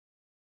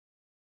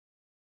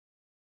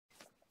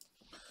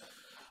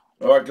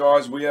All right,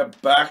 guys, we are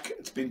back.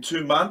 It's been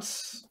 2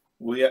 months.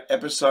 We are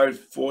episode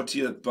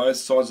 40 at both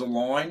sides of the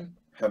line.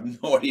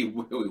 Have no idea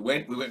where we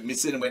went. We went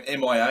missing and went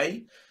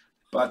MIA.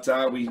 But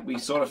we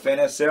sort of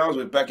found ourselves.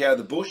 We're back out of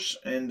the bush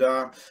and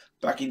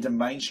back into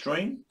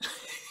mainstream.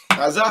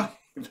 Hazza,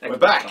 we're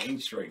back.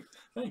 Mainstream.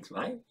 Thanks,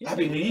 mate. Yeah,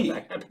 Happy New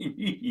Year. Happy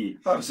New Year.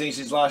 I haven't seen you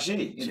since last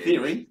year, in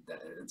theory.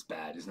 It's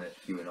bad, isn't it?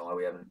 You and I,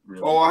 we haven't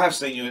really. Oh, I have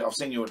seen you. I've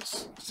seen you at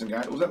some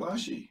game. Was that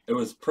last year? It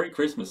was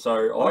pre-Christmas,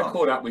 so I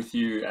caught up with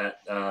you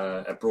at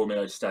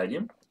Broadmeadows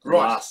Stadium.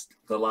 Right.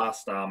 The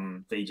last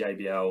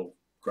VJBL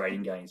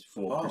grading games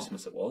before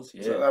Christmas. It was.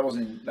 Yeah. So that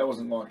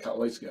wasn't like a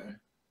couple of weeks ago.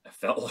 It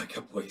felt like a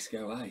couple of weeks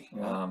ago, eh?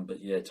 Right.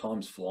 But yeah,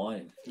 time's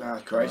flying. Nah,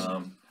 crazy.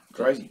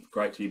 Crazy.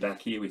 Great to be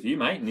back here with you,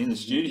 mate, and in the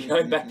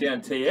studio, back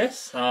down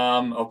TS.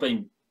 I've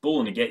been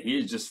bulling to get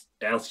here, just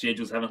our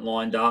schedules haven't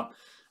lined up.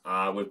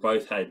 We've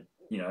both had,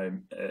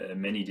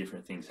 many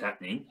different things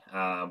happening,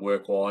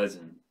 work-wise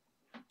and,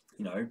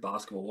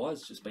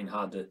 basketball-wise. It's just been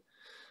hard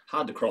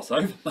to cross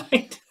over,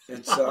 mate.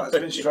 It's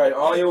been straight.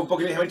 Oh, yeah, we're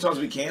booking it. How many times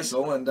we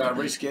cancel and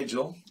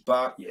reschedule?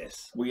 But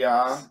yes, we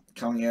are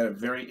coming out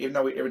of even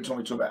though every time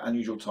we talk about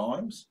unusual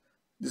times,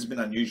 this has been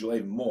unusual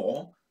even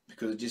more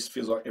because it just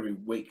feels like every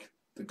week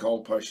the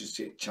goalpost is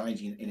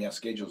changing in our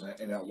schedules and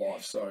in our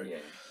life. So,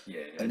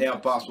 yeah. And now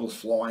basketball's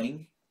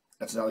flying.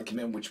 That's another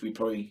commitment which we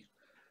probably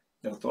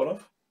never thought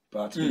of,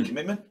 but it's a big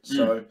commitment.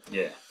 So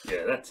yeah,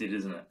 that's it,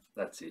 isn't it?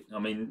 That's it. I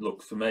mean,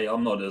 look, for me,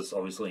 I'm not as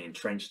obviously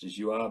entrenched as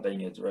you are,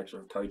 being a director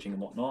of coaching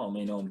and whatnot. I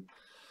mean,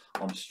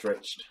 I'm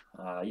stretched.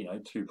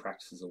 2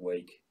 practices a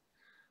week,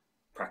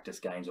 practice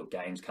games or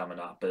games coming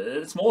up, but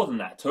it's more than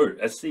that too.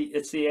 It's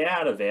the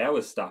out of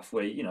hours stuff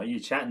where you're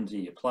chatting to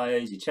your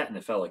players, you're chatting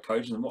to fellow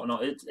coaches and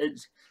whatnot.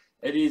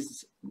 It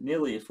is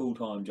nearly a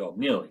full-time job,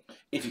 nearly.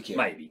 If you care,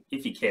 maybe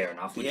if you care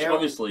enough, which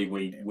obviously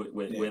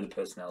we're the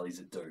personalities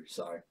that do.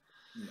 So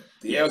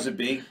the hours are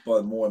big, by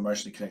the more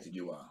emotionally connected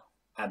you are.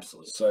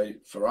 Absolutely. So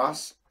for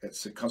us,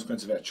 it's a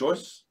consequence of our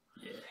choice.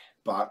 Yeah.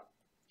 But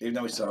even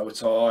though we say we're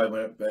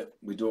tired, but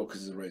we do it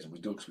because there's a reason. We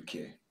do it because we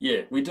care.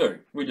 Yeah, we do.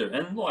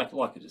 And like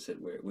I just said,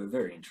 we're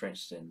very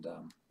entrenched and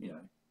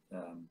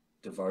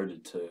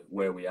devoted to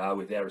where we are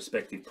with our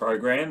respective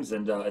programs.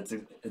 And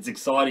it's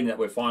exciting that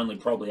we're finally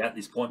probably at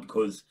this point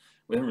because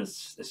we haven't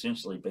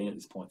essentially been at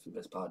this point for the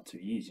best part of 2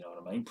 years. You know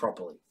what I mean?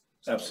 Properly.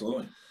 So,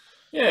 absolutely.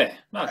 Yeah.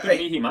 No, good to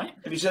be here, mate.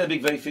 Have you seen the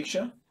Big V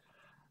fixture?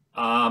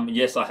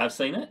 Yes, I have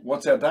seen it.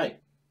 What's our date?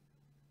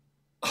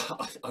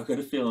 I've got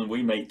a feeling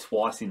we meet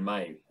twice in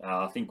May.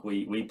 I think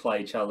we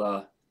play each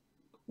other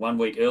 1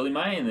 week early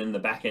May and then the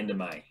back end of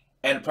May.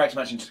 And a practice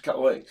match in a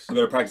couple of weeks. We've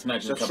got a practice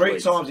match in a couple of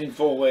weeks. So 3 times in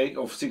 4 weeks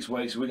or 6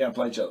 weeks, we're going to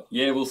play each other.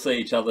 Yeah, we'll see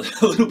each other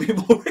a little bit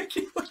more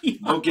regularly.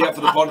 Look out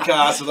for the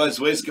podcast for those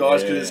weeks,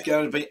 guys, because it's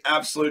going to be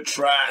absolute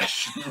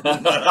trash. Be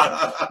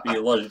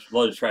a lot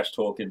of trash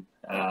talking.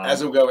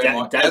 As will go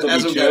MIA.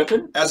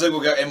 As will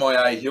go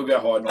MIA. He'll go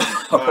hiding.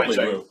 I probably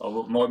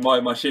will.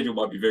 My schedule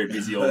might be very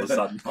busy all of a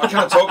sudden. I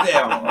can't talk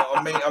now.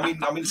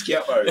 I'm in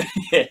scout mode.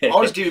 Yeah.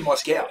 I'll just give you my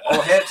scout.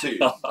 I'll have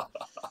to.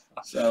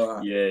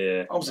 So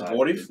yeah, I'm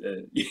supportive.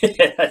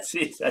 Yeah, that's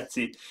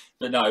it.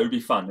 But no, it'll be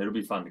fun. It'll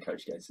be fun to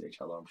coach against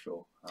each other, I'm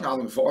sure. I'm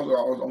looking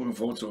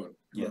forward to it.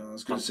 Yeah,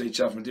 it's good to see each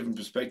other from a different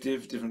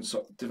perspective,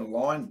 different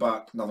line,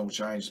 but nothing will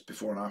change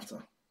before and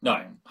after.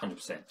 No,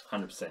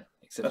 100%.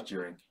 Except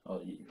during,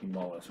 you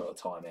might want to throw a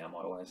time out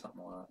my way,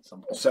 something like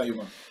that. I'll say you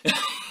one.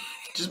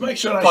 Just make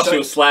sure I toss you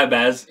a slab,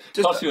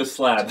 toss you a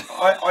slab.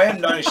 I am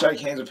known to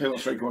shake hands with people at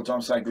 3/4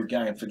 time, say good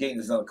game, forgetting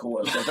there's another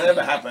quarter. So if that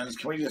ever happens,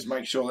 can we just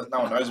make sure that no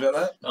one knows about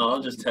that? No,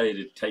 I'll just tell you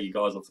to take you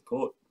guys off the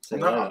court.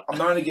 I'm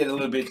known to get a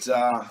little bit.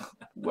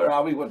 Where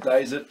are we? What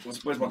day is it?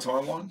 Where's my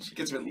timeline? It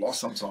gets a bit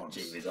lost sometimes.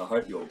 Jeez, I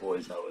hope your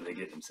boys know what they're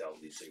getting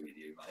themselves into with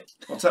you, mate.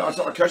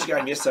 I coached a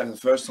game yesterday for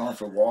the first time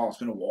for a while. It's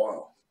been a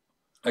while.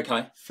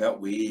 Okay. Felt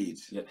weird.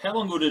 Yeah. How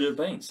long would it have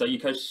been? So you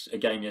coached a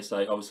game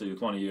yesterday, obviously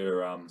with one of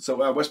your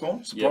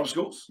Westbourne, private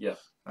schools. Yeah.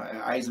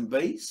 A's and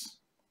B's,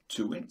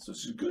 2 wins,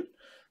 which is good.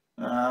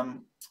 The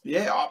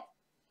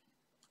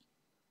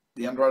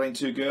under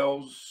 2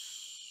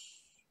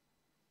 girls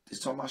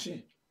this time last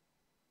year.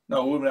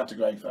 No, we would have been up to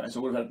grade phase.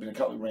 So we would have been a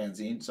couple of rounds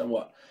in. So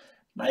what?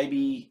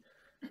 Maybe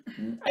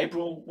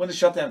April. When did the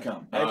shutdown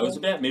come? It was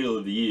about middle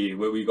of the year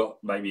where we got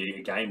maybe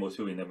a game or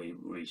 2 and then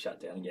we shut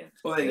down again.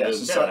 Well, there you go. It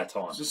was about that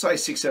time. So say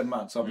 6-7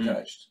 months I've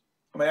coached.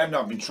 I mean, I've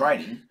not been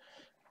training.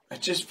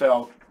 It just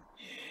felt.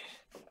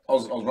 I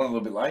was running a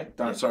little bit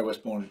late. Sorry,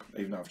 Westbourne,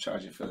 even though I've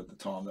charged you for the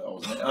time that I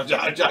was there. I'm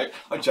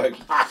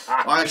joking.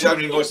 I actually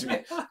haven't invoiced him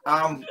yet.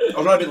 I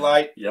was running a bit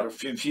late. Yep.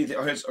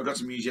 I got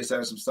some news yesterday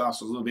with some stuff,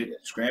 so I was a little bit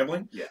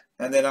scrambling. Yeah.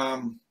 And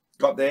then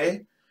got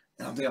there,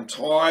 and I'm thinking I'm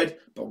tired.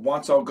 But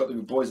once I got the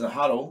boys in the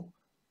huddle,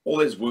 all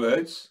those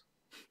words.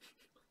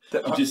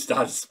 You just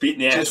started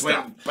spitting out just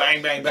stuff. Went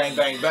bang, bang, bang,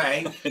 bang,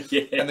 bang.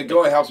 Yeah. And the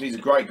guy who helps me, he's a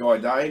great guy,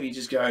 Dave. He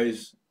just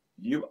goes,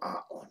 "You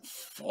are on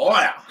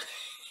fire."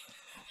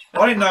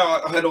 I didn't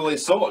know I had all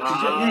these thoughts.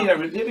 Do you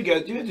ever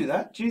do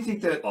that? Do you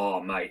think that? Oh,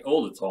 mate,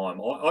 all the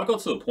time. I got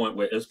to the point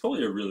where it was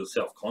probably a really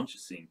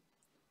self-conscious thing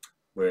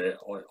where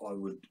I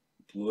would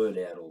blurt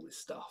out all this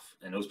stuff,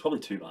 and it was probably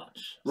too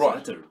much.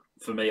 Right. So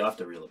for me, I have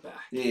to reel it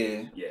back.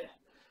 Yeah. Yeah.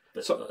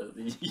 But, So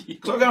I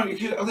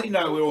think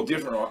we're all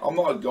different, right? I'm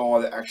not a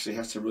guy that actually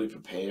has to really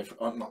prepare.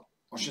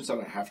 I shouldn't say I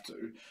don't have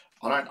to.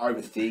 I don't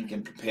overthink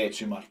and prepare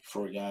too much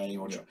before a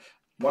game.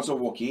 Once I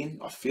walk in,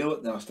 I feel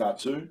it, then I start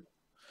to.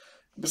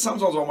 But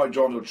sometimes I might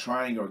drive to a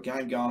training or a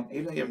game going,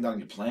 even though you haven't done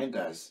your plan,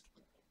 Daz,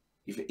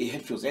 if your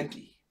head feels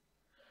empty.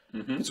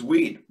 Mm-hmm. It's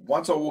weird.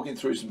 Once I walk in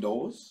through some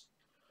doors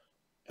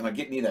and I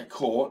get near that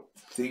court,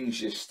 things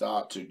just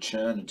start to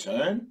churn and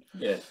turn.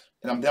 Yeah.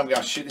 And I'm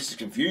going, shit, this is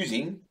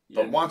confusing.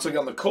 Yeah. But once I get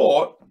on the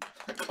court,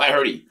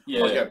 clarity.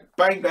 Yeah. I go,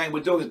 bang, bang,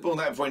 we're doing this, doing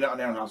that before you know, an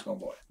hour and a half's gone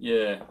by.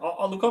 Yeah.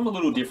 Look, I'm a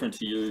little different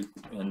to you,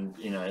 and,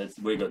 you know,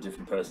 we've got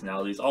different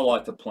personalities. I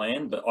like to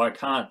plan, but I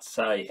can't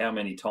say how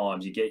many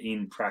times you get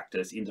into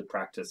practice,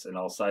 and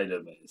I'll say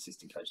to my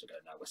assistant coach, I go,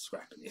 no, we're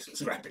scrapping this,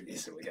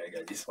 and we're going to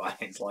go this way.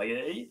 It's like,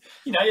 you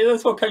know,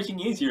 that's what coaching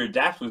is. You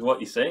adapt with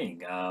what you're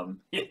seeing.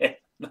 Yeah.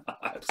 No,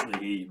 I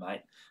absolutely hear you,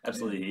 mate.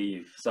 Absolutely hear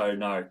you. So,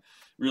 no,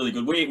 really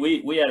good.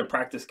 We had a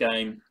practice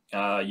game,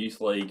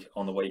 youth league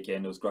on the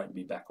weekend. It was great to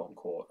be back on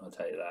court. I'll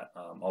tell you that.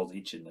 I was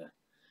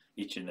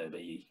itching to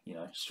be, you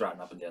know,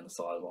 strutting up and down the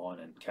sideline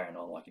and carrying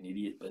on like an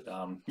idiot. But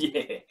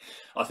yeah,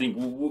 I think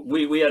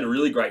we had a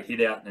really great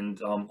hit out, and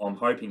I'm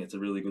hoping it's a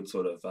really good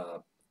sort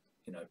of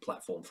you know,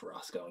 platform for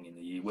us going in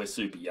the year. We're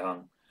super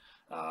young.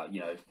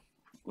 You know,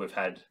 we've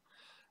had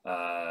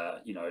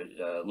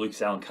Luke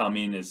Sallin come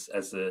in as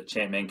the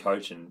champion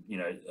coach, and, you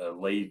know,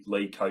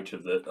 lead coach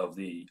of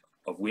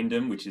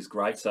Wyndham, which is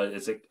great. So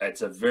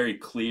it's a very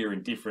clear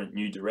and different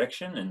new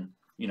direction, and,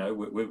 you know,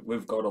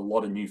 we've got a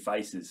lot of new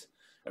faces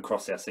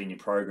across our senior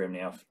program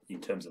now in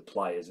terms of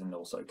players and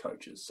also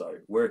coaches. So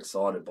we're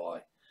excited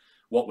by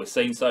what we're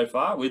seeing so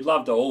far. We'd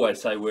love to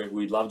always say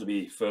we'd love to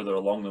be further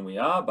along than we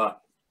are, but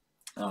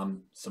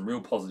some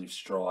real positive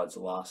strides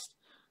the last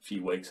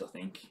few weeks, I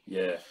think.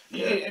 Yeah.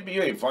 But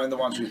you find the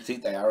ones who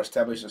think they are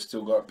established have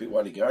still got a bit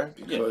way to go,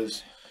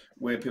 because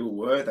where people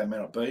were, they may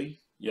not be.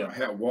 Yeah. You know,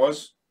 how it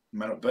was,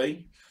 may not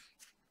be.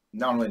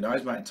 No one really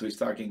knows, mate, until you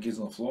start getting kids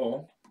on the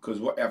floor, because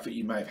what outfit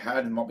you may have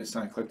had and might be the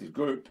same collective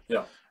group,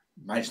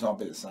 may just not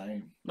be the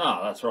same.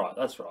 No, that's right.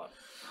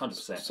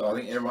 100%. So I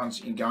think everyone's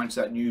going to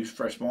that new,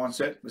 fresh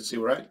mindset. Let's see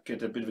where we're at,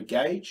 get a bit of a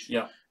gauge.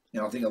 Yeah.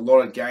 And I think a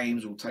lot of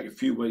games will take a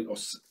few weeks, or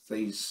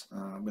these,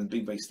 when the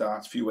Big V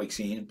starts, a few weeks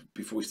in,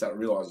 before we start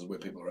realising where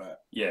people are at.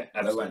 Yeah,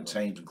 absolutely. Let alone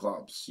teams and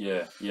clubs.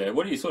 Yeah.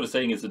 What are you sort of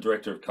seeing as the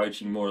director of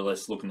coaching, more or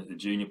less looking at the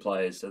junior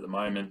players at the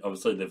moment?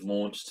 Obviously, they've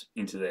launched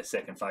into their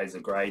second phase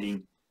of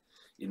grading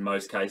in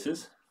most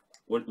cases.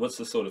 What's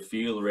the sort of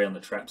feel around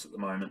the traps at the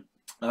moment?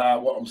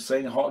 What I'm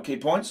seeing, hot key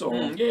points? Or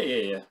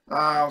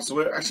Yeah. So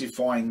we're actually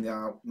finding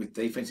with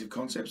defensive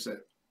concepts that,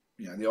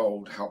 you know, the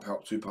old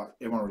help two-part,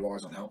 everyone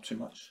relies on help too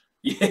much.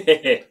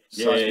 Yeah.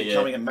 So it's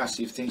becoming a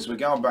massive thing. So we're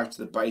going back to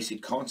the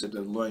basic concept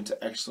of learning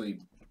to actually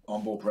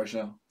on-ball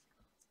pressure,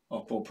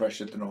 off-ball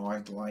pressure,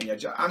 delay,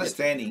 just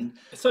understanding.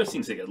 It's those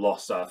things that get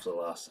lost after the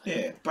last.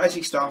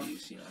 Basic stuff.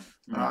 Years, you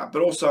know.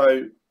 But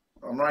also,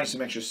 I'm running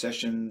some extra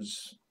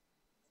sessions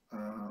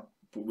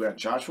we don't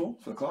charge for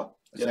the club.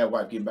 It's our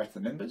way of giving back to the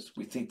members.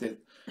 We think that,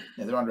 you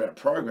know, they're under our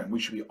program. We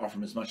should be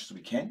offering as much as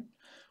we can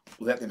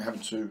without them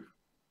having to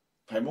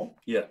pay more.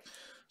 Yeah.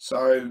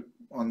 So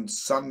on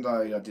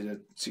Sunday, I did a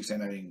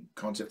 16-18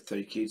 concept,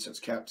 30 kids, so it's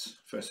capped.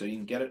 First 30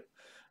 can get it.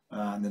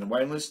 And then a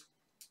waiting list.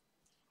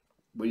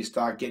 We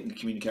start getting the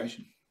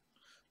communication,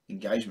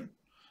 engagement.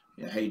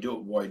 You know, how you do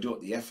it, why you do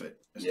it, the effort.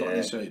 It's not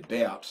necessarily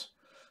about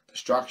the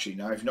structure. You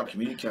know, if you're not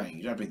communicating,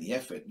 you don't bring the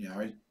effort. You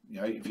know,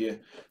 if you're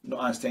not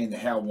understanding the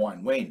how, why,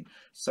 and when.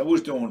 So we're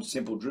just doing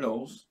simple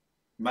drills,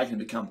 making them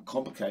become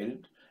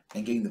complicated,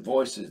 and getting the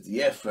voices,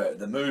 the effort,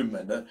 the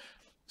movement.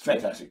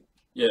 Fantastic.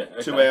 Yeah.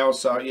 Okay. 2 hours.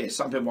 So yeah,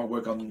 some people might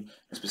work on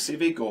a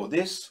specific or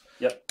this.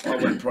 Yep. I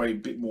went probably a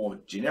bit more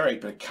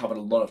generic, but it covered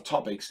a lot of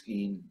topics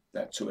in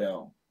that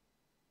 2-hour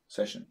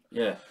session.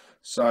 Yeah.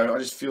 So I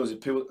just feel as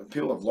if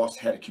people have lost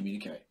how to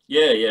communicate.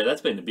 Yeah,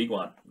 that's been the big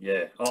one.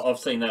 Yeah, I've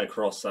seen that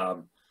across.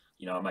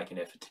 You know, I make an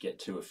effort to get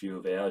to a few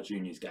of our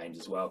juniors games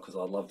as well, because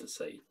I'd love to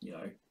see, you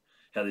know,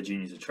 how the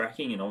juniors are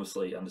tracking, and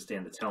obviously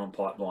understand the talent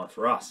pipeline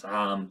for us.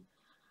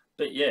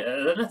 But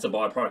yeah, that's a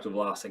byproduct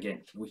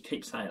of we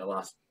keep saying the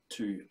last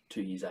two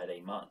years,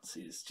 18 months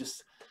is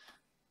just,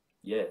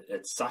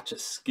 it's such a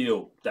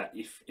skill that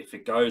if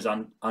it goes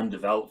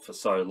undeveloped for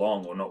so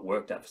long or not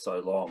worked at for so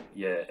long,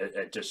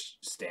 it just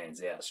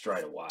stands out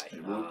straight away.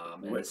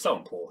 And it's so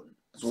important.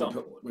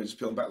 We're just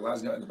peeling back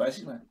layers and going to the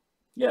basics, man.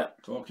 Yeah.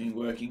 Talking,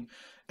 working.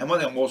 And one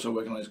thing I'm also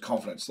working on is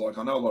confidence. Like,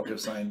 I know a lot of people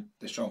saying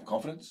they're strong with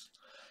confidence.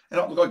 And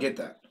look, I get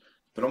that.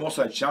 But I'm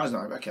also challenging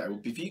them. Okay,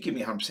 well, if you give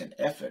me 100%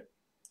 effort,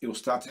 it will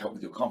start to help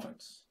with your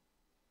confidence.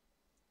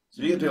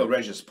 So if you get people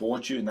ready to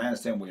support you and they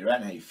understand where you're at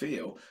and how you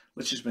feel,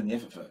 let's just bring the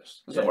effort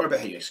first. Let's not worry about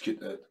how you execute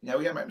the, you know,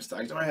 we're going to make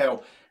mistakes. Don't know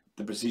how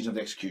the precision of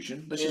the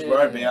execution. Let's just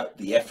worry about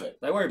the effort.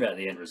 They worry about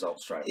the end result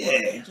straight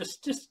away.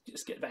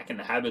 Just get back in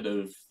the habit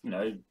of, you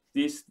know,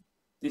 this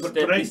This Put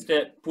step, in. this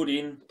step, put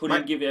in,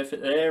 Mate. give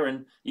effort there,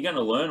 and you're going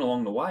to learn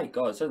along the way.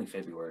 God, it's only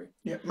February.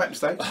 Yeah, make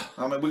mistakes.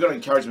 I mean, we've got to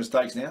encourage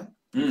mistakes now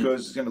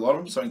because there's going to be a lot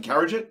of them. So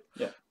encourage it,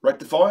 Yeah.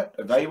 rectify it,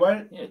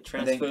 evaluate it. Yeah,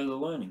 transfer the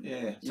learning.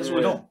 Yeah, so that's what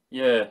we're doing.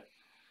 Yeah.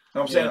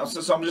 And I'm saying,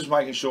 so I'm just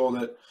making sure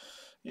that,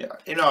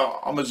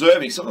 I'm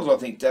observing. Sometimes I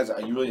think, Daz,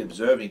 are you really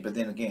observing? But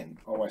then again,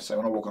 I always say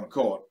when I walk on a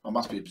court, I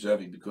must be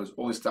observing because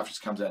all this stuff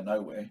just comes out of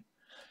nowhere.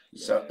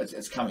 Yeah. So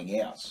it's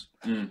coming out.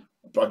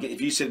 But if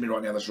you said to me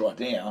right now, let's write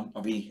down,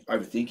 I'll be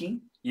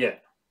overthinking. Yeah.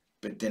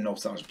 But then all of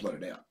a sudden I just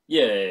blurt it out.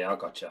 Yeah, I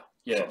gotcha.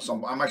 Yeah.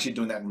 So I'm actually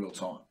doing that in real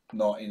time,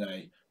 not in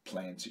a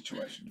planned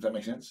situation. Does that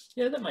make sense?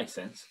 Yeah, that makes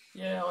sense.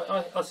 Yeah,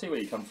 I see where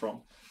you come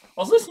from.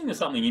 I was listening to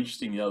something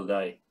interesting the other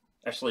day.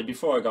 Actually,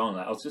 before I go on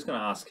that, I was just going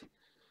to ask,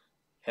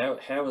 how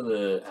are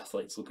the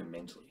athletes looking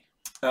mentally?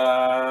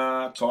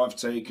 Tired,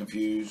 fatigued,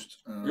 confused.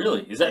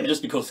 Really? Is that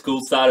just because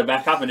school started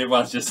back up and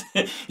everyone's just,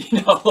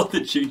 all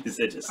the juniors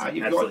are just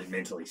absolutely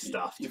mentally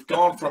stuffed? You've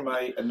gone from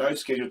a no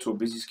schedule to a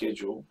busy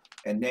schedule,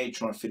 and now you're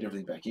trying to fit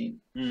everything back in.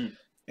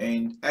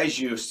 And as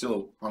you're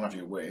still, I don't know if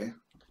you're aware,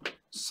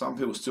 some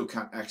people still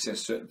can't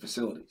access certain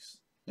facilities,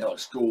 like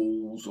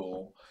schools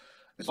or.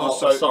 It's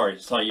also, sorry.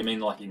 So you mean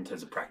like in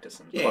terms of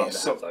practice and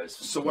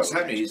So what's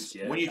happening is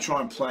when you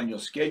try and plan your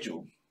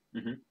schedule,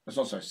 it's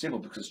not so simple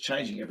because it's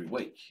changing every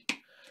week.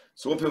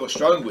 So what people are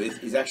struggling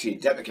with is actually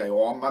adapt. Okay,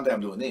 well, on Monday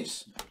I'm doing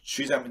this.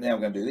 Tuesday now I'm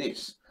going to do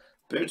this.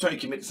 But every time you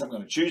commit to something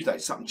on a Tuesday,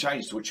 something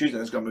changes to a Tuesday.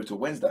 That's going to move to a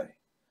Wednesday.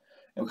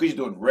 And because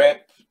you're doing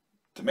rep,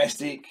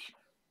 domestic,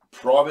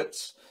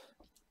 privates,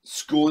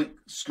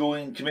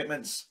 schooling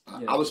commitments,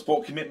 other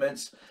sport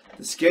commitments,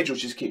 the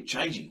schedules just keep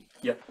changing.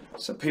 Yep.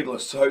 So people are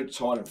so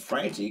tired and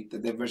frantic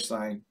that they're just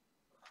saying,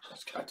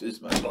 "Let's go do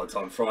this, mate." By the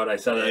time Friday,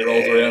 Saturday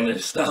rolls around, they're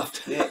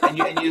stuffed. Yeah, and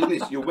you look at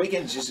this, your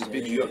weekend's just as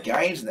big as your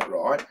games and that,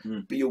 right?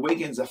 But your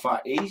weekends are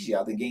far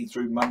easier than getting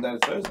through Monday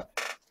to Thursday.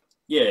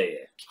 Yeah.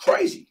 It's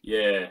crazy.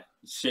 Yeah.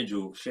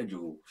 Schedule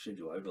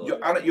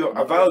overload. Your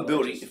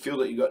availability, you feel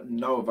that you've got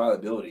no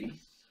availability.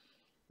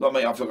 Like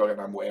me, I feel like I've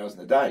got no more hours in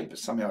the day, but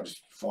somehow I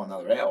just find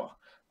another hour.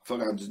 I feel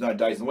like there's no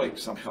days in the week,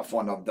 somehow I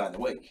find another day in the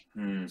week.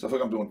 So I feel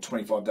like I'm doing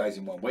 25 days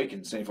in 1 week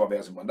and 75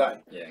 hours in 1 day.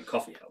 Yeah, and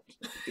coffee helps.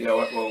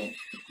 Well,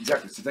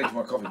 exactly. So thanks for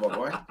my coffee, by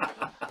the way.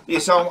 Yeah,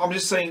 so I'm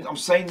just saying,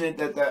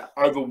 that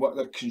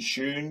they're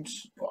consumed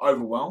or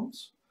overwhelmed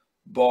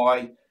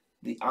by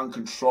the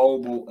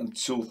uncontrollable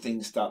until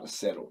things start to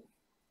settle.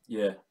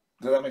 Yeah.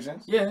 Does that make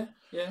sense? Yeah.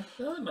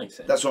 No, that makes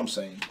sense. That's what I'm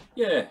saying.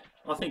 Yeah.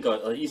 I think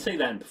you see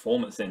that in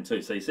performance then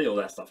too. So you see all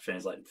that stuff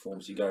translate to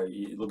performance.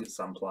 You look at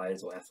some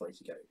players or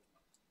athletes, you go,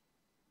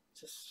 it's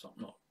just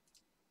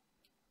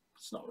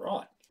it's not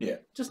right. Yeah.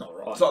 Just not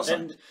right. It's not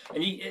and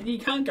you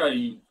can't go,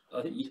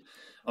 I think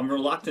I'm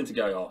reluctant to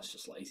go, it's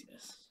just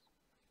laziness.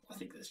 I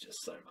think there's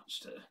just so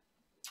much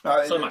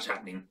much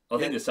happening. I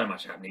think there's so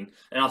much happening.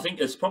 And I think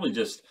it's probably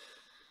just,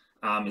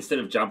 instead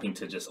of jumping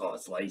to just,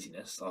 it's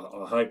laziness,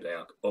 I hope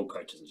all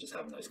coaches are just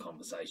having those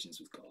conversations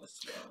with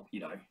guys as well,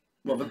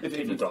 Well, but if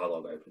the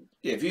dialogue open.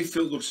 Yeah, if you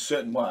feel it looks a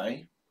certain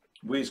way,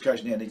 we as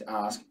coaches now need to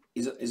ask,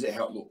 is it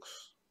how it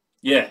looks?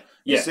 Yeah.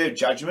 Instead of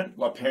judgment,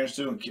 like parents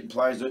do and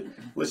players do,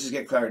 let's just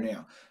get clarity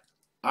now.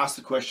 Ask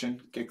the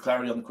question, get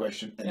clarity on the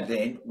question, and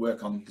then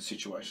work on the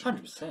situation.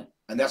 100%.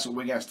 And that's what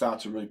we're going to start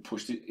to really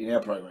push in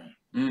our program.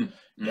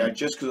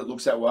 Just because it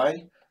looks that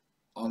way,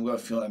 I'm going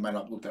to feel it may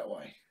not look that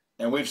way.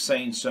 And we've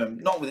seen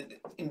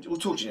we'll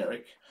talk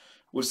generic,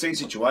 we've seen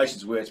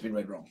situations where it's been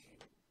read wrong.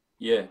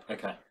 Yeah,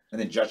 okay. And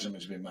then judgment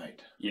has been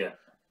made. Yeah.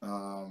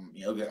 Are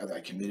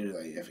they committed?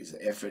 Is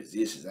the effort? Is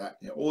this? Is that?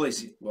 All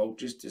these. Well,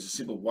 just as a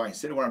simple way.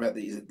 Instead of worrying about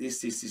is it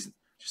this?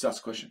 Just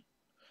ask the question,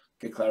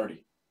 get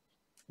clarity,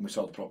 and we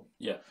solve the problem.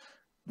 Yeah.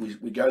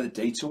 We go the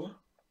detour.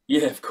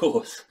 Yeah, of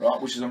course.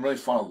 Right, which is I'm really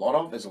finding a lot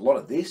of. There's a lot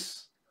of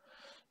this,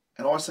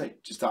 and I say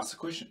just ask the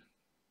question.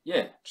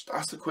 Yeah. Just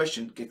ask the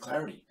question, get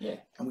clarity. Yeah.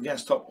 And we're going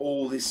to stop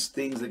all these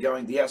things that are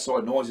going, the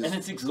outside noises. And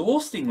it's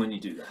exhausting when you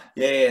do that.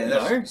 Yeah,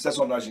 that's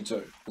what I'm noticing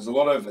too. There's a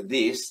lot of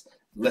this.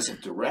 Less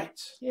of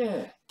direct.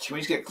 Yeah. Can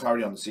we just get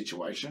clarity on the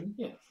situation?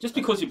 Yeah. Just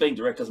because you're being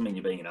direct doesn't mean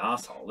you're being an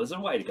asshole. There's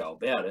a way to go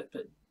about it,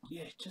 but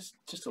yeah, just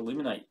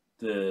eliminate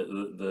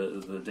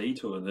the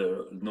detour and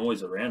the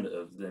noise around it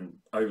of them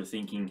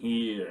overthinking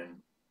here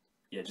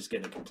and just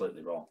getting it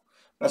completely wrong.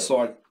 That's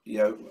like,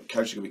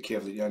 coaches got to be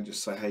careful that you don't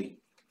just say, "Hey,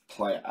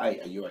 player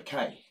A, are you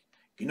okay?"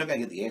 You're not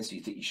going to get the answer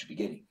you think you should be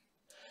getting.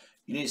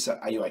 You need to say,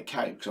 "Are you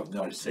okay?" Because I've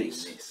noticed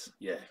this.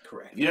 Yeah,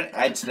 correct. If you don't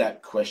add to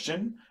that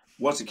question,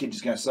 what's the kid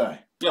just going to say?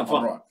 Yeah, I'm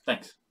fine. Right.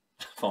 Thanks.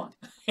 Fine.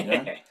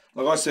 Like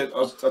I said,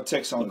 I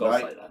text someone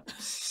today.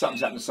 Something's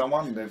happened to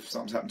someone.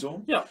 Something's happened to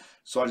them. Yeah.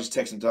 So I just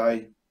text them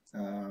today.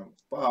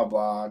 Blah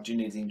blah. Do you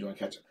need anything? Do you want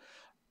to catch it?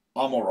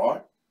 I'm all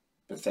right,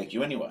 but thank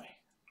you anyway.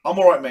 I'm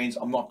all right means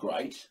I'm not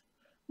great.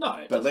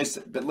 No. But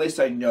at least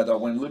they know that I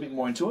went a little bit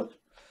more into it.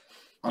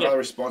 Another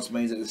response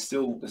means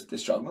that they're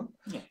struggling.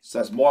 Yeah. So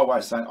that's my way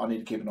of saying I need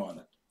to keep an eye on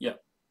it. Yeah.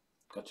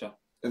 Gotcha.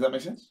 Does that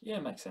make sense? Yeah,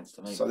 it makes sense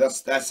to me. So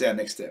that's our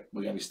next step.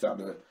 We're going to be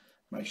starting to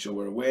make sure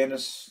we're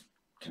awareness,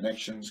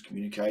 connections,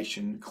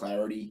 communication,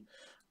 clarity,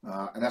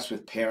 and that's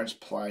with parents,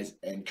 players,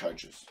 and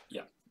coaches.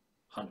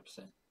 100%.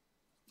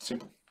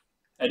 Simple.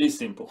 It is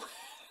simple.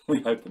 We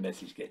hope the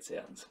message gets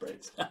out and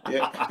spreads.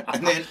 Yeah,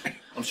 and then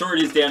I'm sure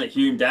it is down at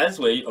Hume Daz,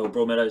 or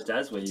Broadmeadows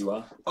Daz, where you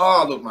are.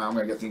 oh look, mate, I'm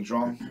going to get things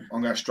wrong.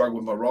 I'm going to struggle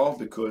with my role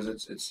because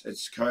it's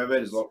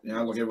COVID. It's like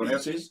like everyone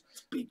else is.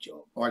 It's a big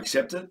job. I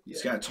accept it. Yeah.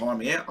 It's going to time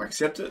me out. I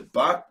accept it,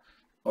 but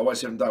I always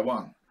said from day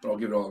one. But I'll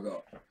give it all I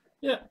got.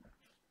 Yeah.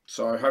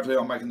 So hopefully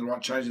I'm making the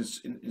right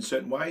changes in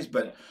certain ways,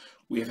 but Yeah.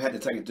 we have had to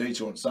take a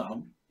detour on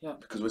some. Yeah.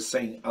 Because we're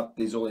seeing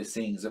there's all these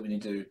things that we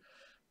need to.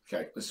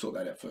 Okay, let's sort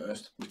that out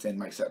first, which then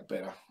makes that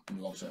better in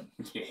the long term.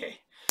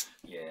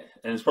 Yeah.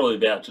 And it's probably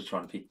about just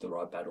trying to pick the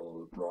right battle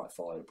or the right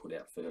fire to put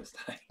out first.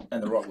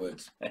 And the right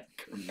words.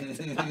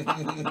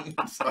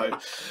 Correct. So,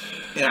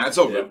 it's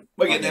all good.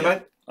 We're getting there,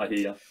 mate. I hear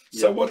you.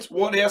 So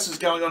what else is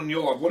going on in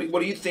your life?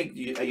 What do you think?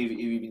 Have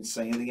you been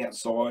seeing anything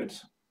outside?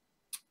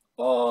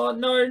 Oh,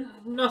 no,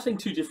 nothing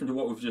too different to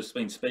what we've just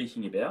been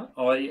speaking about.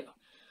 I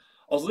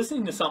was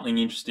listening to something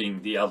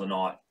interesting the other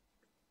night.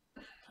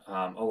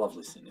 I love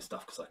listening to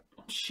stuff because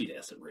I'm shit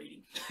ass at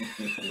reading.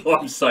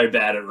 I'm so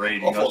bad at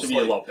reading. I should be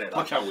a lot better.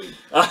 I can't win.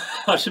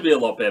 I should be a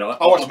lot better.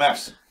 I watched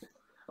maths.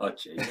 Oh,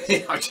 jeez.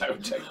 Yeah, I joke.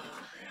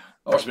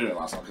 I watched a bit of it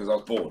last night because I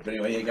was bored. But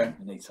anyway, here you go. I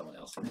need someone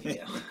else in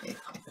here.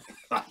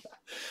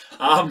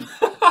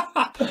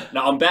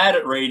 No, I'm bad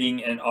at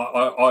reading, and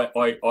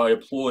I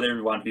applaud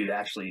everyone who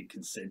actually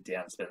can sit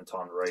down and spend the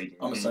time to read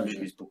I'm and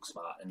who's book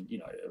smart and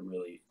are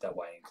really that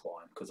way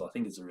inclined, because I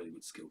think it's a really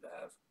good skill to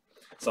have.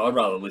 So I'd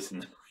rather listen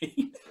than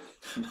read.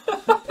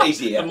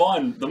 Easier.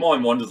 The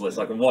mind wanders less.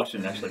 I can watch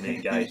and actually be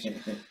engaged.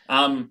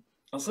 I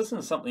was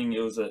listening to something.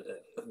 It was a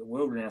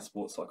world-renowned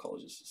sports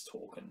psychologist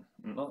talking.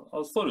 And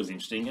I thought it was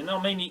interesting. And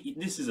I mean,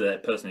 this is a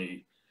person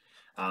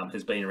who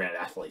has been around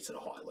athletes at a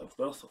high level.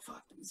 But I thought,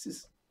 fuck, this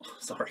is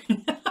sorry.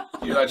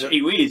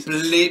 Gee whiz.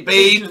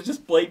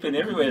 Just bleeping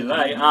everywhere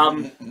today.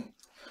 And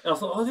I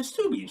thought, oh, this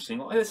still be interesting.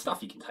 Like, there's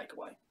stuff you can take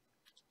away.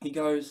 He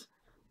goes,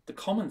 the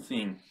common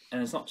thing,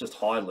 and it's not just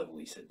high level,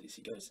 he said this,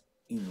 he goes,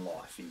 in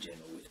life in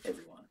general with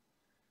everyone,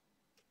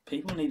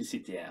 people need to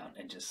sit down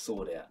and just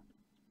sort out,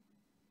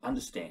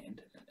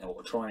 understand,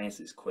 or try and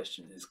answer this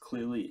question as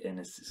clearly and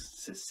as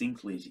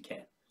succinctly as you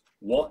can.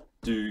 What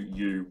do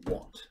you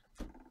want?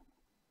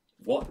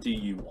 What do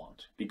you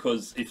want?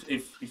 Because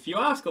if you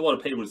ask a lot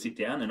of people to sit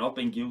down, and I've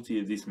been guilty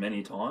of this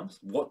many times,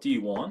 what do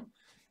you want?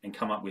 And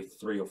come up with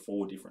 3 or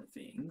 4 different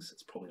things,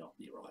 it's probably not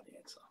the right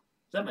answer.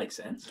 Does that make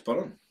sense? Spot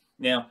on.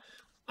 Now,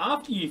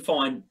 after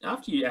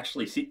you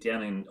actually sit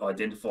down and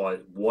identify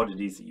what it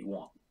is that you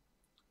want,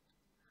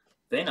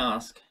 then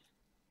ask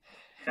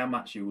how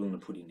much you're willing to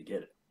put in to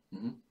get it.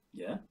 Mm-hmm.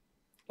 Yeah?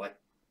 Like,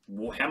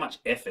 how much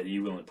effort are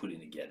you willing to put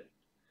in to get it?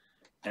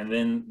 And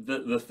then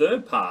the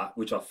third part,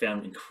 which I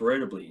found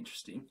incredibly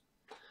interesting,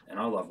 and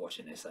I love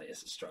watching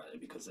SAS Australia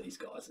because these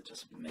guys are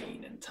just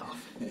mean and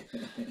tough.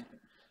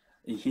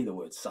 You hear the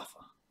word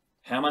suffer.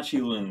 How much are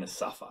you willing to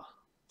suffer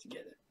to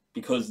get it?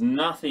 Because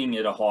nothing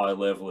at a high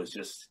level is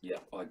just,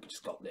 I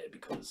just got there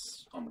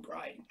because I'm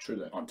great. True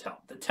that. On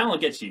talent. The talent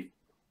gets you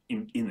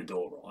in the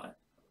door, right?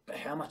 But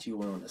how much are you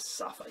willing to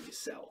suffer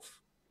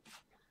yourself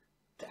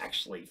to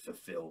actually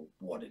fulfill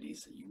what it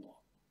is that you want?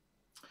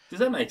 Does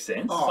that make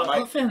sense? Oh,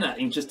 I found that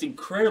just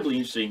incredibly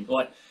interesting,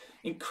 like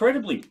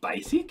incredibly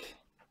basic.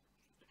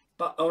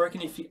 But I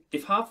reckon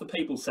if half the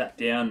people sat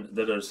down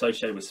that are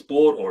associated with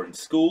sport or in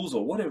schools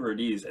or whatever it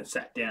is and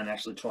sat down and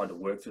actually tried to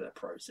work through that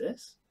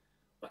process,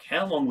 like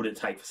how long would it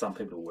take for some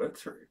people to work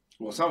through?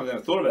 Well, some of them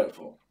have thought about it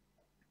before.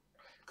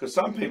 Because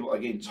some people are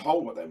getting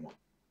told what they want.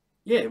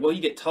 Yeah, well,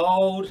 you get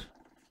told,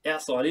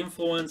 outside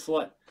influence,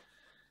 like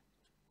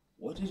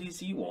what it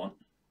is you want,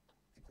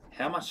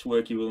 how much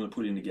work you're willing to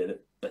put in to get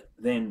it, but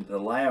then the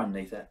layer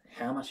underneath that,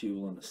 how much you're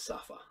willing to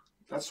suffer.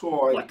 That's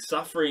why, like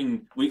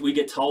suffering, we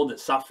get told that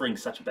suffering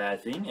is such a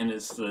bad thing, and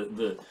it's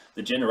the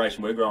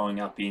generation we're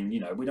growing up in.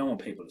 We don't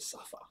want people to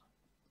suffer.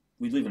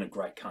 We live in a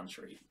great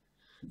country,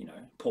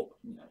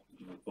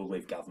 we'll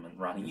leave government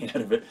running out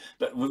of it,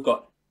 but we've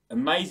got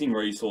amazing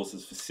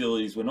resources,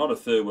 facilities. We're not a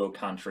third world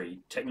country.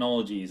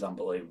 Technology is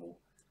unbelievable,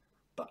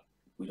 but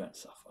we don't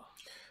suffer.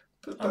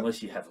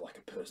 Unless you have like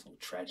a personal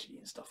tragedy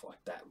and stuff like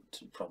that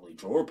to probably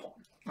draw upon.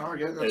 Oh,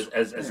 yeah,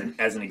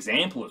 as an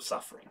example of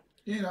suffering.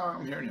 Yeah, no,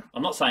 I'm hearing you.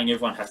 I'm not saying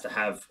everyone has to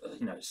have,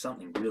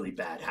 something really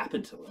bad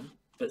happen to them,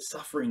 but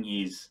suffering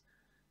is,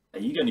 are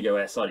you going to go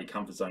outside your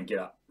comfort zone, get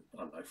up,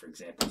 I don't know, for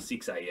example,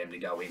 6 a.m. to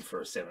go in for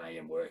a 7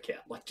 a.m.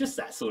 workout? Like just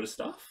that sort of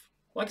stuff.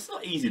 Like it's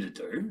not easy to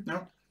do.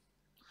 No.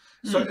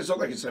 So it's not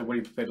like you say, what are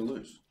you prepared to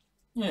lose?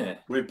 Yeah.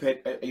 Are you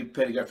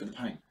prepared to go through the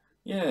pain?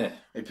 Yeah. Are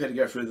you prepared to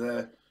go through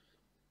the,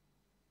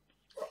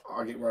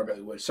 I get worried about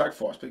the word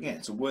sacrifice, but again,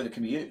 it's a word that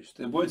can be used.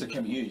 The words that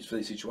can be used for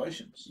these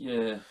situations.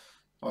 Yeah.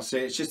 I see.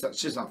 It's just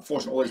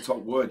unfortunate. All these type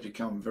of words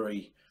become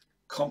very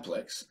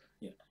complex.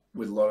 Yeah.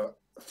 With a lot of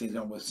things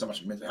going with so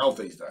much mental health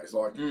these days.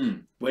 Like,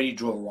 where do you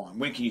draw the line?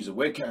 When can you use it?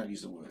 Where can't you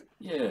use the word?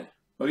 Yeah.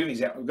 I'll give you an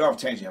example. We'll go off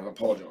tangent. I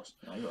apologise.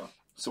 No, you're right.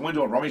 So when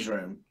doing Rommy's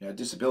room,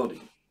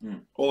 disability.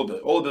 All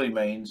ability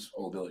means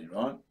all ability,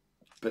 right?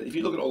 But if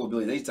you look at all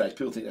ability these days,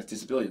 people think that's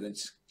disability. They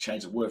just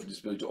change the word from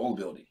disability to all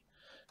ability.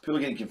 People are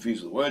getting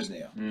confused with the words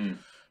now.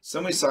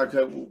 Some we say,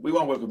 okay, we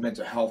want to work with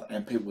mental health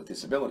and people with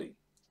disability.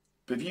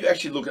 But if you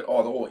actually look at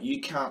either or,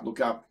 you can't look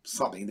up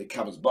something that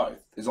covers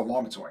both. There's a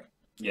line between.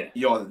 Yeah.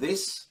 You're either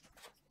this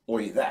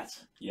or you're that.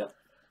 Yep.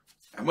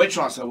 And we're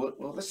trying to say,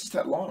 well, let's just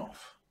take that line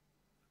off.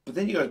 But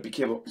then you got to be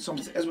careful.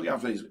 As we go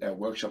through these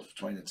workshops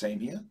between the team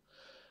here,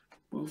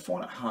 we'll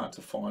find it hard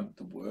to find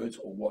the words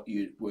or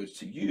words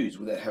to use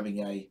without having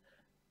a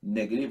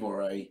negative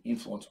or a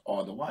influence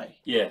either way.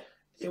 Yeah.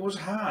 It was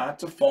hard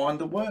to find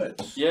the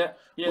words. Yeah.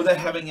 Without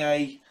having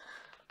a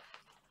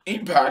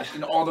impact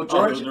in either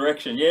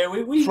direction. Yeah,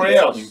 we 3 did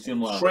hours. something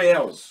similar. 3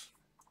 hours.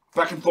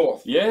 Back and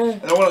forth. Yeah.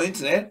 And I went on the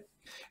internet,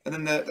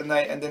 and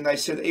then they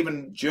said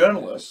even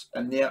journalists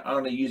are now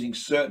only using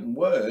certain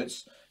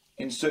words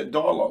in certain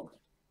dialogue.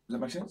 Does that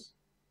make sense?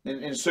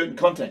 In certain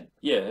content.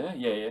 Yeah.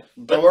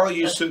 They'll only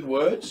use certain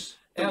words.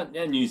 Our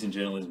news and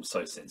journalism is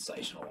so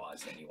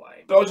sensationalised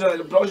anyway. But I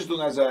was just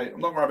doing it as a, I'm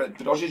not worried about it,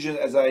 but I was just doing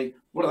it as a,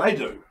 what do they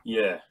do?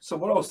 Yeah. So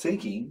what I was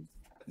thinking,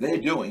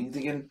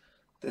 thinking,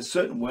 there's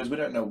certain words we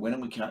don't know when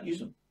and we can't use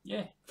them.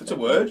 Yeah. If it's a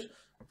word,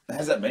 it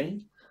has that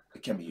meaning,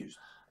 it can be used.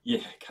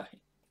 Yeah, okay.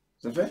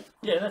 Is that fair?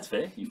 Yeah, that's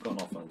fair. You've gone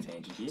off on a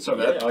tangent here.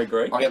 Sorry yeah, I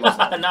agree. I get lost.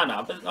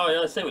 No, but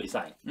I see what you're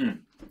saying. No,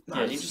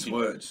 Yeah, it's just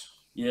words.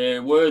 Yeah,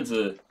 words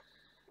are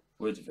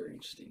very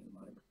interesting at the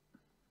moment.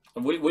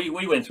 And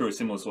we went through a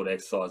similar sort of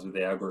exercise with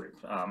our group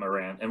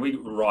around, and we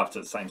arrived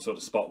at the same sort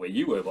of spot where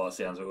you were by the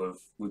sounds of it.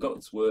 We've got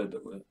this word,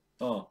 but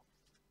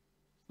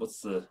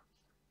what's the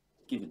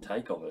give and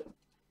take of it?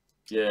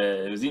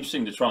 Yeah, it was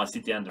interesting to try and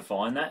sit down and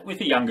define that with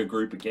a younger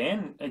group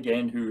again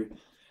who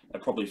are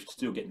probably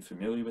still getting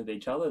familiar with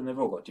each other, and they've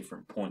all got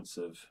different points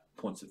of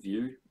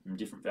view and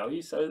different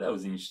values. So that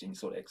was an interesting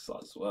sort of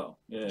exercise as well.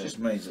 Yeah, It just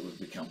means that we've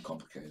become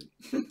complicated.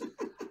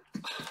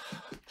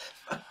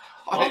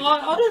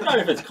 I don't know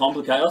if it's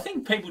complicated. I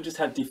think people just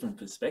have different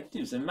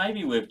perspectives, and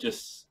maybe we've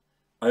just,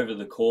 over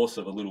the course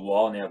of a little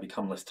while now,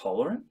 become less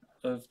tolerant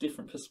of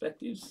different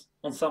perspectives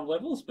on some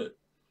levels. But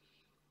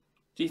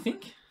do you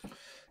think?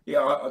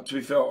 Yeah, to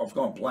be fair, I've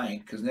gone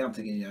blank because now I'm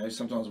thinking,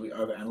 sometimes we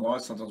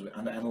overanalyze, sometimes we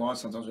underanalyze,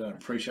 sometimes we don't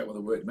appreciate what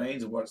the word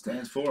means and what it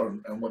stands for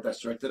and what that's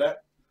directed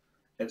at.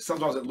 And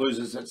sometimes it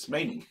loses its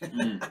meaning.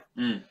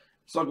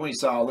 It's like when you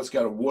say, let's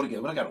go to war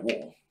together. We're not going to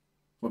war.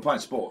 We're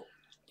playing sport.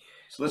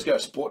 So let's go to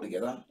sport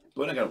together.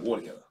 We're not going to war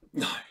together.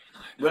 No.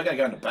 We're not going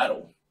to go into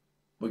battle.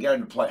 We're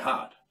going to play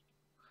hard.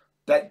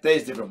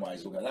 There's different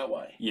ways to go that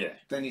way. Yeah.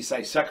 Then you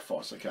say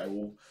sacrifice. Okay,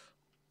 well,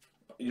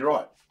 you're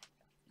right.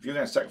 If you're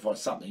going to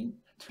sacrifice something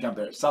to become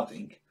better at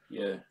something,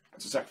 Yeah.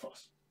 it's a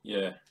sacrifice.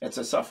 Yeah. It's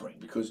a suffering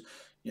because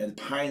the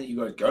pain that you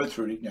got to go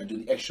through to do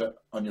the extra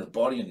on your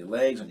body, on your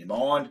legs, on your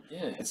mind.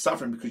 Yeah. It's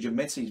suffering because you're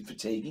mentally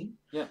fatiguing.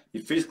 Yeah.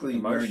 You're physically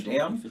wearing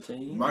down.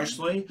 Fatiguing.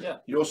 Emotionally. Yeah.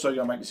 You're also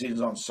going to make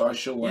decisions on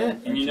social. Yeah.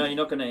 And you're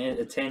not going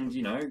to attend,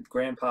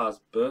 grandpa's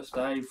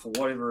birthday for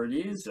whatever it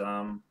is.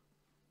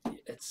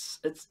 It's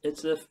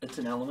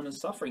an element of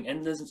suffering,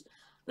 and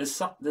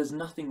there's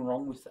nothing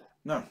wrong with that.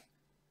 No.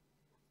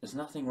 There's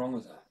nothing wrong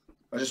with that.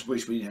 I just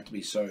wish we didn't have to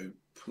be so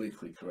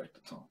politically correct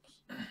at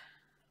times.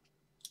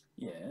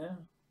 Yeah.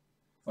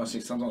 I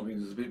think sometimes we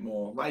can just a bit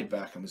more laid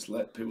back and just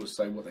let people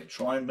say what they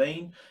try and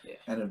mean, Yeah.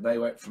 and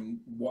evaluate from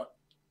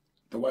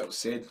the way it was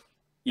said.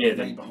 Yeah.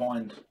 Meaning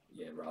behind.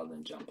 Yeah, rather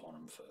than jump on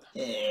them for.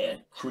 Yeah,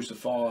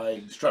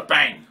 crucify, straight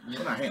bang. No,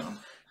 hang on.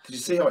 Did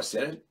you see how I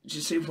said it? Did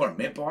you see what I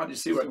meant by it? Did you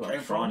see where it came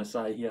I'm trying from? to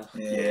say here.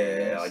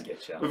 Yeah, I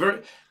get you. We're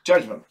very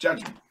judgment.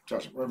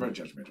 We're very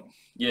judgmental.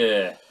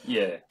 Yeah.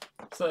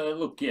 So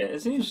look,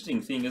 it's an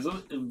interesting thing. It's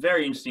a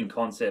very interesting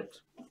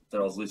concept that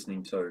I was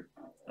listening to,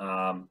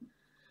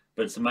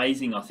 but it's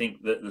amazing. I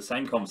think that the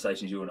same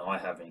conversations you and I are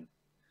having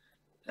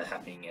are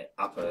happening at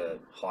upper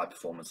high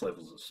performance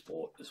levels of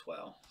sport as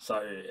well. So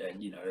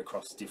and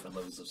across different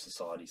levels of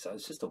society. So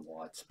it's just a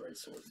widespread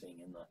sort of thing,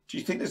 isn't it? Do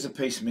you think there's a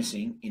piece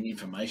missing in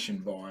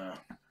information via?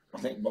 I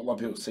think a lot of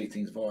people see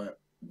things via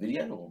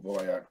video or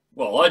via.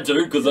 Well, I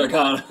do because I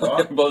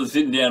can't bother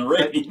sitting down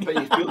reading. But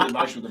you feel the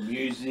emotion with the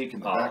music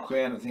and the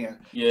background and things.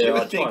 Yeah,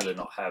 I try to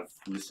not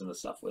listen to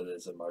stuff where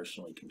there's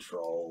emotionally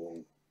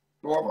control.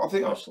 Well, I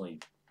think emotionally.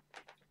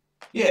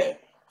 Yeah.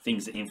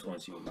 Things that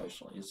influence you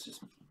emotionally. It's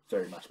just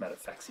very much matter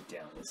of fact. Sit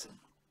down and listen,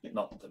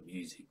 not the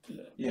music.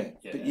 Yeah,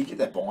 but you get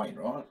that buy-in,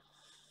 right?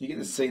 You get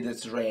to see the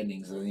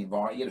surroundings and the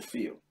environment. You get a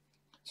feel.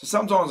 So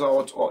sometimes I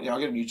get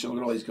on YouTube, look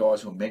at all these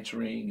guys who are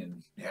mentoring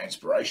and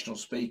inspirational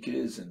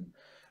speakers, and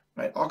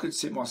mate, I could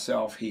sit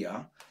myself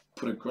here,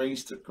 put a green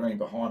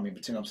behind me, and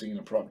pretend I'm sitting in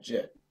a private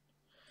jet,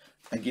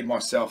 and give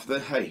myself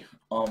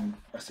I'm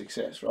a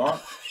success, right?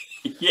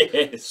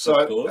 Yes.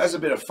 So as a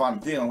bit of fun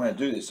thing, I'm going to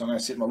do this. I'm going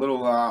to sit in my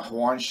little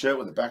Hawaiian shirt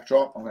with a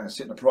backdrop. I'm going to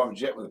sit in a private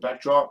jet with a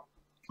backdrop.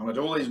 I'm going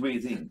to do all these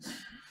weird things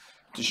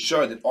to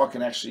show that I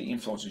can actually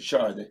influence and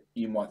show that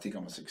you might think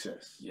I'm a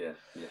success. Yeah,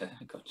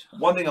 gotcha.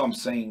 One thing I'm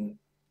seeing,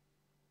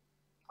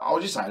 I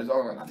was just saying, I've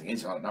got nothing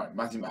against it, I don't know.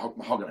 Matthew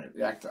Mahogany,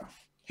 the actor,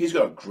 he's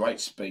got a great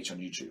speech on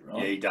YouTube,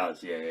 right? Yeah, he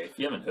does. Yeah, if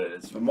you haven't heard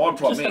it, but my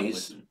problem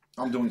is,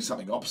 I'm doing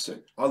something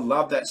opposite. I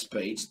love that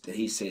speech that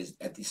he says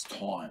at this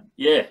time.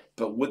 Yeah,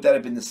 But would that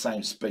have been the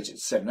same speech at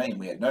 17?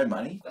 We had no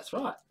money, that's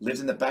right. lived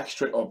in the back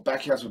street or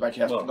back house,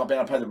 Well- not being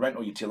able to pay the rent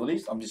or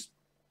utilities. I'm just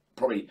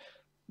probably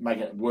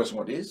making it worse than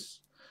what it is.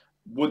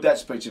 Would that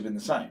speech have been the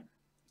same?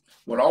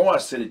 What I want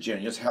to see to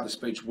Jenny is how the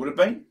speech would have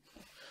been,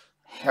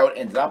 how it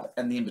ended up,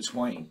 and the in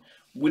between.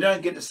 We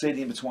don't get to see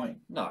the in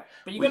between. No,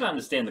 but you've got to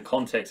understand the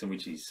context in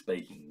which he's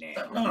speaking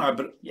now. No,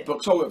 but Yeah.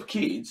 but talk about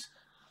kids,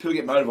 people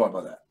get motivated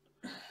by that.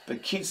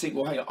 But kids think,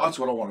 well, hang on, that's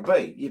what I want to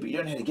be. Yeah, but you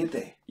don't know how to get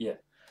there. Yeah,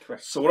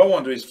 correct. So what I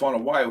want to do is find a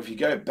way, if you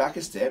go back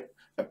a step,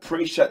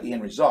 appreciate the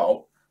end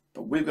result,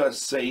 but we've got to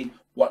see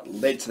what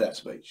led to that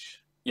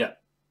speech. Yeah.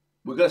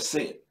 We've got to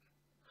see it.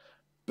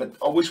 But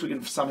I wish we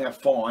could somehow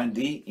find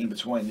the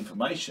in-between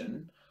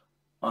information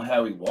on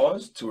how he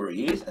was to where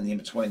he is and the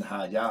in-between the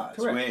hard yards.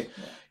 Correct.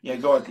 Where, yeah,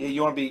 guys, yeah,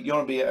 you want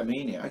to be a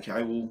millionaire.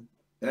 Okay, well,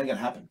 it ain't going to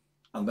happen.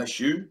 Unless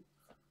you,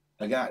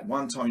 again, at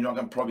one time, you're not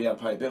going to probably be able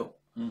to pay a bill.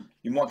 Mm.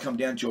 You might come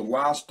down to your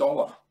last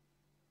dollar.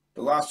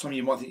 The last time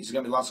you might think it's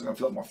going to be the last time I'm going to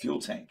fill up my fuel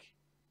tank.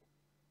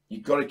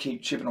 You've got to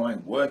keep chipping away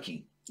and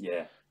working.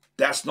 Yeah.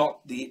 That's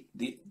not the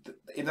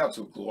even though it's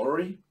a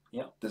glory,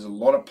 Yeah. there's a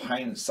lot of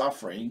pain and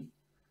suffering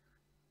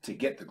to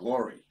get the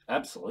glory.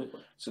 Absolutely.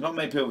 So not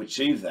many people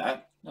achieve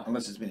that No.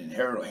 unless it's been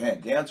inherited or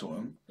handed down to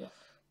them.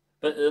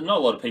 But not a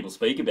lot of people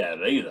speak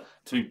about it either.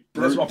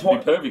 But that's my to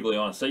point. be perfectly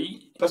honest. So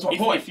That's my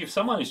point. If you're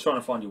someone who's trying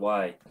to find your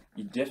way,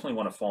 you definitely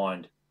want to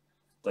find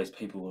those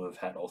people who have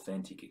had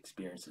authentic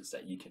experiences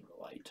that you can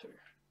relate to.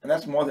 And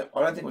that's more than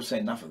I don't think we've seen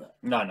enough of that.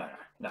 No.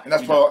 And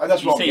that's You why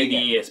that's you what I'm see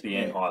getting the at.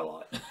 ESPN Yeah.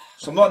 highlight.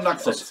 So I'm not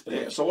nuts. So to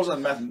speak. So it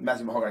wasn't a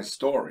Matthew Mahogany's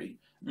story.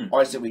 Mm.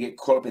 I said we get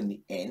caught up in the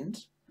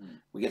end. Mm.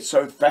 We get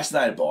so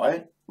fascinated by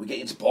it. We get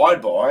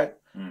inspired by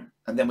it. Mm.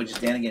 And then we're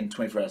just down again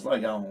 24 hours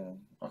later going, oh,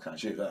 I can't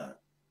achieve that.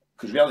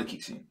 Because reality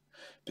kicks in.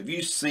 But if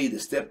you see the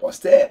step by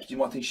steps, you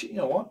might think, shit, you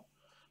know what?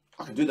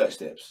 I can do those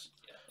steps.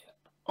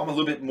 I'm a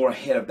little bit more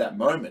ahead of that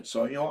moment.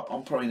 So, you know what?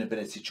 I'm probably in a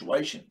better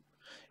situation.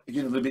 It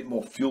gives a little bit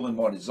more fuel in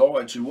my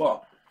desire to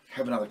what?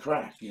 Have another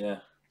crack. Yeah.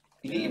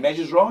 You get your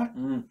measures right?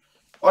 Mm.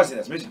 I think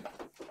that's missing.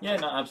 Yeah,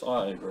 no,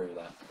 I agree with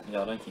that.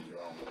 Yeah, I don't think you're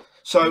wrong.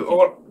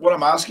 So what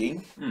I'm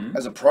asking, Mm.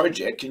 as a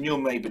project, can you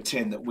and me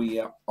pretend that we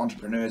are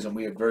entrepreneurs and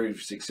we are very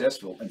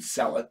successful and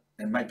sell it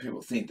and make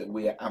people think that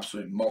we are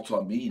absolute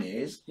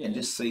multi-millionaires and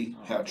just see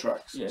how it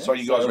tracks? Yeah. So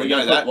you guys already we're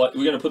know gonna that.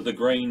 we're going to put the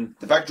green.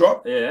 The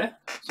backdrop. Yeah.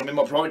 So I'm in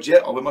my private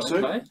jet. I'll wear my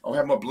suit. Okay. I'll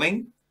have my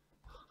bling.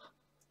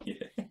 Yeah.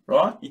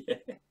 Right. Yeah.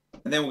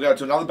 And then we'll go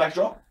to another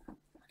backdrop.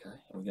 Okay.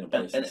 We're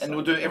going to And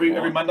we'll do it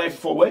every Monday for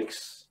 4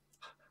 weeks.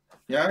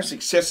 You know,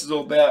 success is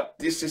all about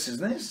this,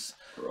 and this.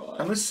 Right.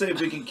 And let's see if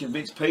we can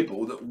convince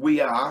people that we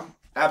are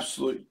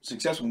absolute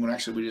successful when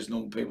actually we're just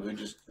normal people who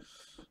just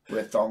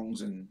wear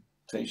thongs and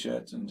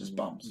t-shirts and just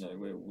bums. No,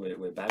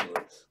 we're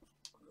battlers.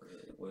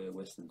 We're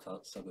Western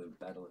suburb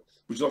battlers.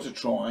 Would you like to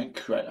try and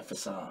create a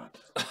facade?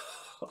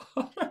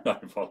 I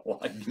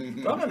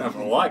don't know if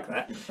I like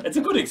that. It's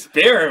a good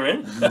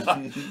experiment. I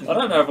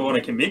don't know if I want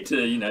to commit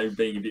to,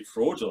 being a bit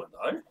fraudulent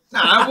though.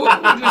 No,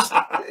 we'll just,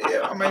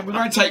 yeah, I mean, we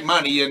won't take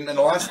money and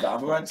all that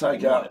stuff. We won't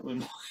take,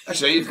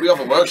 actually, if we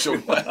offer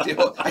workshop,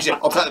 actually,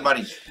 I'll take the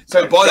money.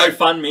 So buy that.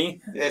 GoFundMe.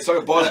 Yeah, so I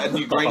can buy that a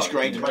new green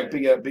screen to make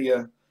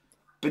bigger.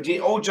 But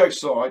all jokes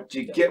aside, do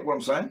you get what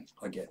I'm saying?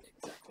 I get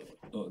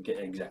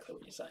exactly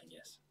what you're saying,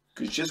 yes.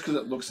 Because just because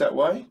it looks that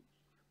way,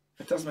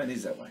 it doesn't mean it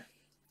is that way.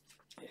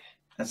 Yeah.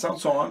 And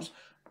sometimes,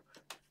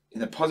 in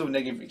the positive and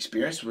negative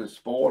experience with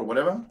sport or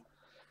whatever,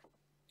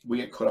 we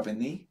get caught up in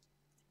the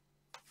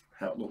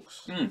how it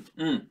looks,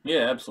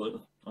 Yeah,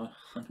 absolutely.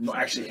 not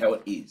actually how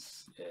it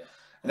is. Yeah.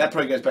 And that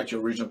probably goes back to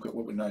your original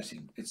what we're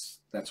noticing.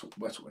 That's what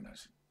we're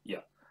noticing. Yeah.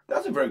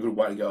 That's a very good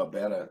way to go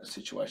about a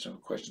situation, a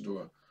question,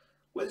 or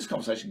where does this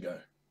conversation go?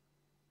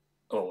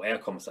 Oh, our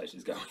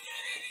conversation's going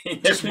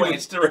in Just every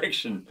which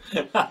direction.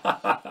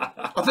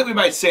 I think we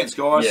made sense,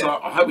 guys. Yeah. So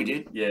I hope we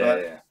did.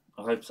 Yeah,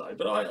 I hope so.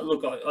 But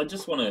I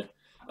just want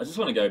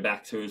to go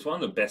back to, it's one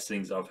of the best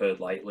things I've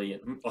heard lately.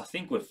 And I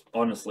think we've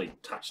honestly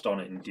touched on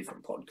it in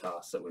different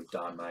podcasts that we've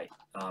done, mate.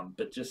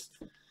 But just,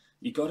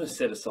 you got to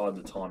set aside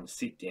the time to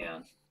sit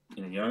down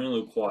in your own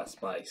little quiet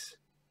space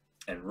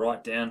and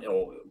write down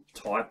or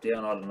type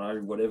down, I don't know,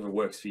 whatever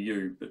works for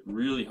you, but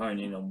really hone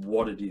in on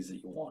what it is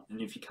that you want.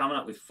 And if you're coming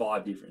up with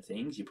 5 different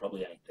things, you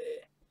probably ain't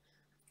there.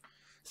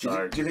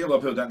 So, Do you think a lot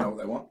of people don't know what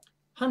they want?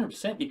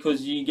 100%,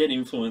 because you get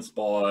influenced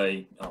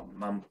by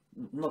mum,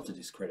 not to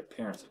discredit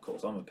parents, of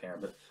course, I'm a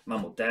parent, but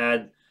mum or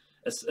dad.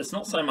 It's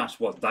not so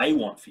much what they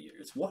want for you,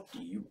 it's what do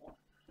you want.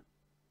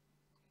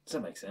 Does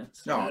that make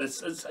sense? No.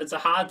 It's a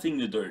hard thing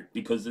to do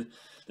because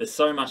there's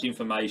so much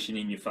information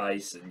in your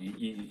face, and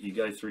you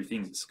go through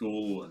things at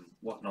school and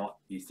whatnot.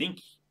 You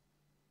think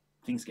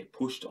things get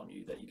pushed on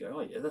you that you go,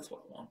 oh yeah, that's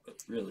what I want, but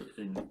really,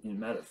 in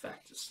matter of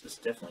fact, it's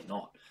definitely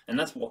not. And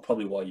that's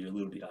probably why you're a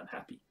little bit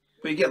unhappy.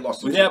 But you get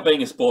lost. Without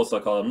being a sports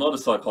psychologist, I'm not a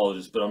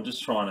psychologist, but I'm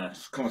just trying to.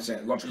 Common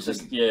sense, logical Just,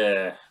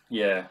 thinking.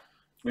 yeah.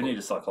 We need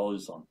a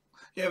psychologist on.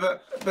 Yeah,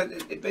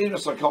 but being a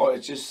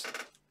psychologist,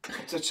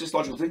 it's just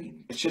logical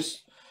thinking. It's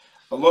just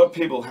a lot of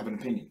people have an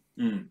opinion.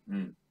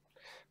 Mm.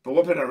 But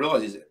what people don't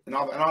realise is, and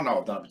I know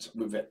I've done it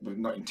with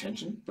not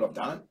intention, but I've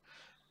done it.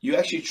 You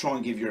actually try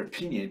and give your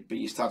opinion, but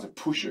you start to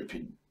push your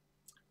opinion.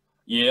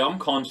 Yeah, I'm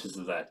conscious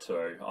of that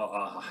too.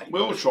 I hate We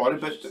all tried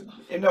it, but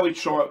even though we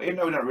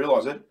don't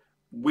realise it,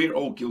 we're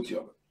all guilty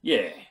of it.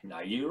 yeah, no,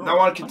 you're No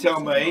right, one can tell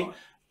 100% me right.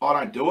 I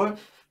don't do it.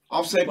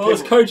 I've seen Well,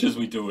 as people. coaches,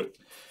 we do it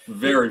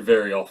very,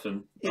 very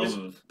often.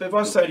 But if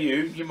I say to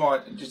you, you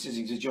might just as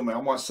you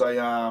I might say,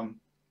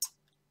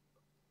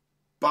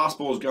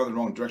 basketball's going the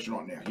wrong direction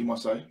right now. You might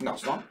say, no,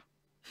 it's not.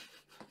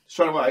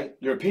 Straight away,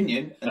 your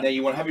opinion, and then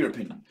you want to have your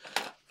opinion.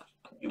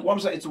 What I'm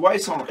saying, it's the way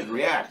someone could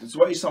react. It's the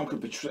way someone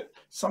could portray.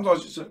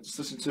 Sometimes just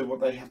listen to what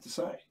they have to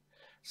say.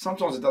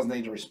 Sometimes it doesn't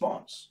need a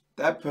response.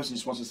 That person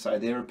just wants to say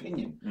their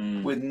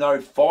opinion with no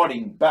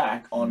fighting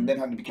back on them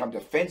having to become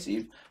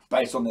defensive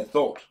based on their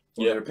thought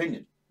or their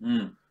opinion.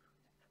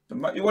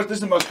 This is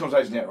the most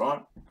conversation now,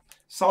 right?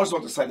 Someone just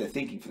wants to say their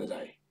thinking for the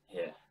day.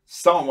 Yeah.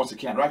 Someone wants to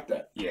counteract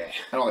that. Yeah.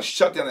 And I'll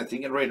shut down that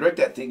thing and redirect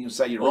that thing and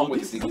say you're wrong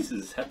with your thinking. This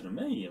has happened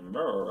to me. And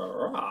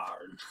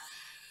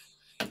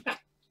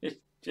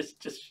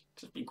just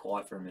be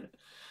quiet for a minute.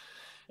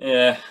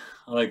 Yeah,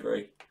 I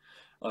agree.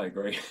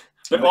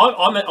 But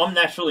I'm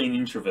naturally an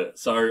introvert,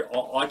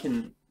 so I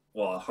can.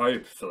 Well, I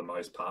hope for the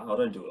most part. I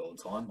don't do it all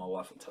the time. My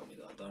wife will tell me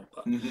that I don't.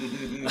 But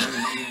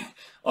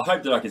I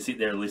hope that I can sit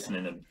there and listen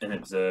and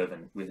observe,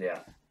 and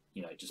without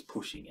just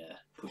pushing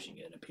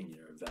an opinion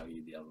or a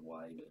value the other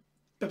way.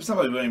 But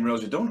somebody don't even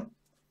realise you're doing it.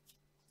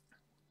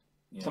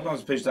 Yeah.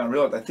 Sometimes people don't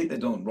realise. They think they're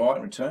doing right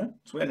in return.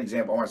 So we had an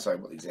example. I won't say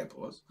what the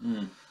example was.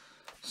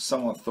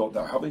 Someone thought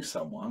they were helping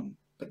someone,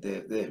 but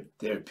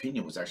their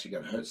opinion was actually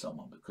going to hurt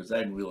someone because they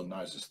didn't really know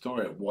the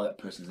story of why that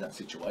person's in that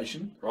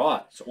situation.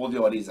 Right. So all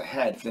the ideas they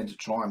had for them to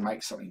try and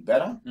make something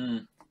better,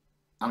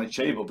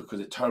 unachievable because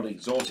they're totally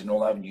exhausted in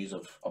all avenues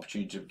of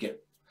opportunity to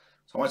get.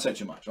 So I won't say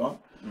too much, right?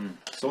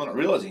 So we're not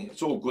realising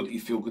it's all good that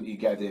you feel good that you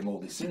gave them all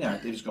this thing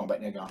out. They're just going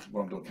back now going,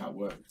 what I'm doing can't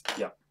work.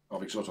 Yeah.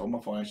 I've exhausted all my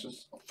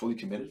finances. I'm fully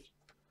committed.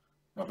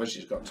 I've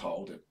actually just got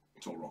told that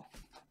it's all wrong.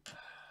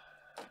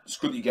 It's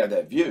good that you gave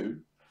that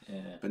view,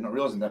 but not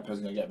realising that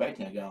person's going to go back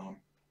now going,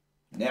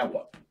 now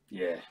what?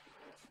 Yeah.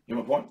 You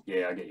know my point?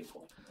 Yeah, I get your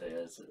point.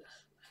 Yeah, I've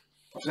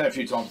said it a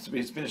few times.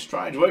 It's been a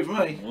strange week for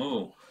me.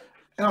 Ooh.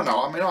 And I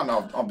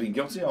know I've been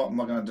guilty. I'm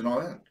not going to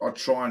deny that. I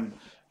try and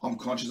I'm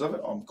conscious of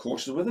it. I'm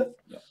cautious with it.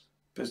 Yeah.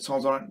 But at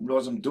times I don't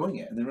realise I'm doing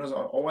it. And then every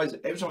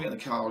time I get in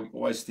the car, I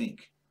always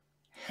think,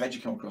 how'd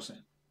you come across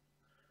that?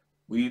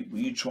 Were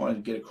you trying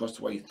to get across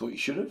the way you thought you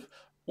should have?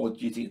 Or do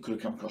you think it could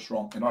have come across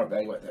wrong? And I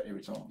evaluate that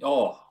every time.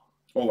 Oh.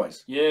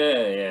 Always.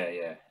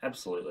 Yeah.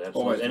 Absolutely.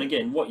 Always. And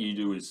again, what you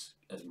do is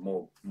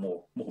more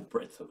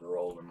breadth of a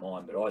role than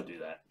mine, but I do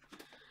that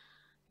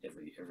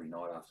every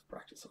night after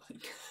practice, I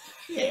think.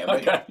 Yeah.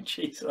 Okay,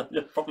 jeez, I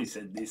probably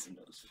said this and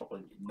it was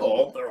probably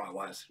not the right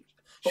way.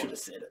 I should have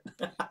said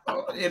it.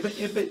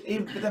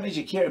 But that means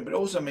you care. But it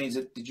also means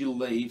that did you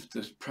leave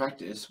to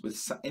practice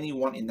with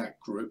anyone in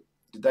that group?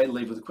 Did they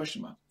leave with a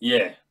question mark?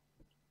 Yeah.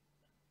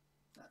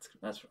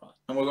 That's right.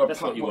 And was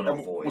that's what you want to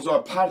avoid. Was I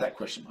part of that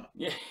question mark?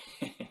 Yeah.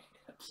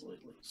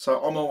 Absolutely.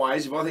 So I'm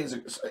always, if I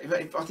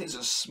think it's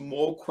a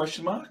small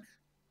question mark,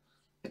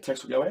 a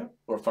text will go out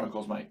or a phone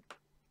call's made.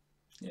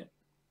 Yeah.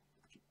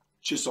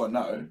 Just so I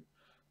know,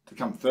 to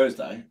come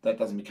Thursday, that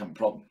doesn't become a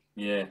problem.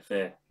 Yeah,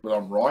 fair. Whether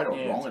I'm right or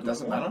wrong, it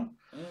doesn't matter.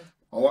 Yeah.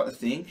 I like to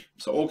think,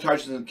 so all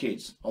coaches and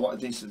kids, I like to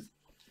think that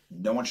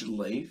no one should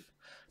leave.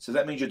 So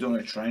that means you're doing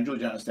a training drill,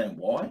 you don't understand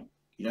why,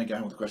 you don't go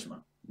home with a question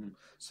mark.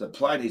 So the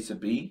player needs to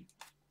be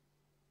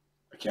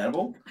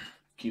accountable.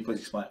 Can you please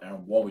explain,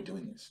 Aaron, why we're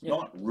doing this? Yeah.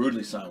 Not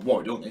rudely saying why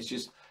we're doing this,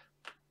 just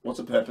what's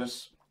the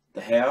purpose, the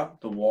how,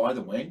 the why,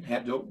 the when, how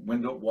to do it,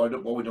 when to do it, why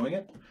we're doing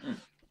it.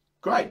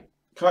 Great.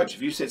 Coach,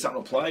 if you said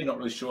something to play, you're not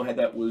really sure how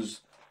that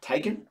was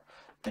taken,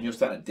 and you're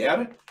starting to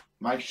doubt it,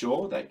 make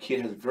sure that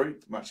kid has very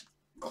much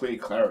clear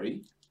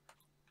clarity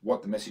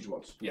what the message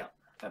was. Yeah,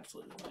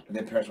 absolutely. Mate. And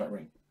then parents might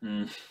ring.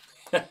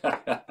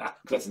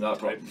 That's another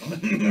problem.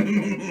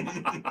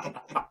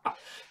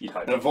 You'd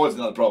hope. It avoids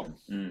another problem.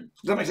 Does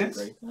that make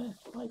sense?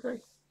 I agree.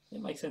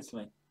 It makes sense to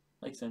me.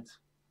 Makes sense.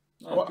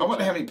 I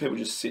wonder how many people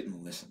just sit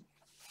and listen.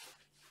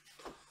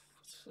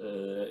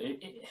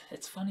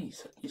 It's funny.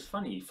 It's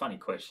funny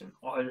question.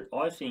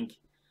 I think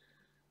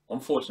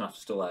I'm fortunate enough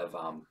to still have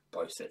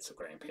both sets of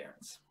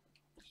grandparents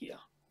here.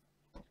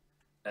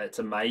 It's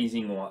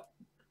amazing what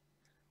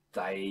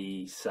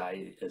they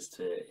say as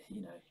to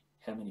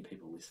how many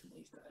people listen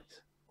these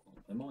days.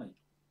 Am I?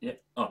 Yeah.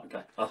 Oh,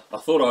 okay. I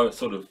thought I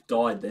sort of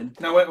died then.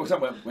 No,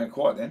 went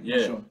quiet then.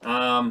 Yeah. Sure.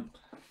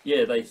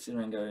 Yeah, they sit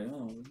around and go,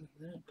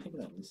 oh, people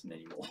don't listen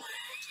anymore.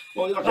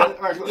 Well, okay,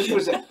 let's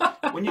put it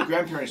that. When your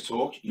grandparents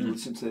talk, you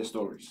listen to their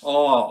stories.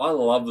 Oh, I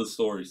love the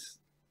stories.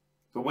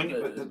 But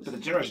the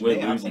generation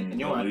we're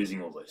now, losing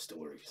all those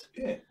stories.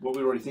 Yeah. What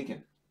we're already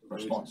thinking.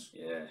 Response.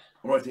 Yeah.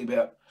 We're already thinking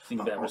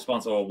about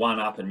response or one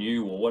up and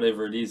you or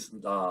whatever it is.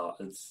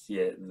 It's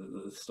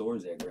the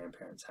stories our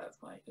grandparents have,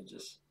 mate. They're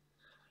just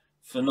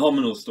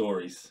phenomenal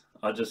stories.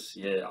 I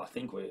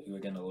think we're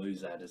going to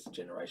lose that as the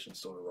generations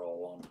sort of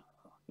roll on.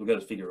 we've got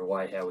to figure a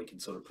way how we can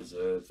sort of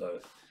preserve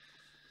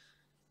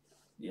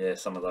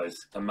some of those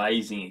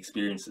amazing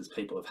experiences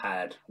people have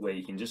had where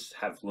you can just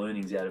have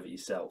learnings out of it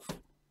yourself.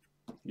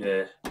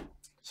 Yeah.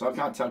 So I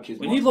can't tell kids.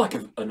 We need like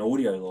an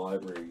audio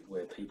library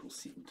where people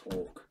sit and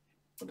talk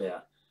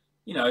about,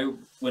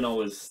 when I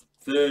was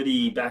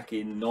 30 back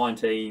in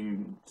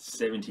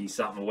 1970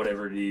 something or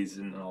whatever it is,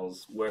 and I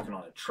was working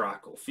on a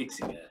truck or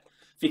fixing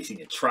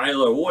a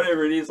trailer or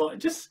whatever it is, like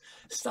just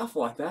stuff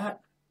like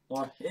that.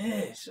 Like,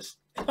 yeah, it's just,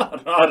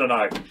 I don't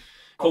know.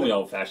 Call me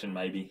old fashioned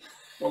maybe.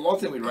 Well, I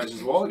think we raised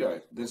this a while ago.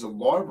 There's a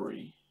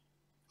library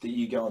that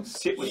you go and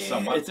sit with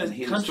someone. It's a and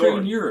hear country the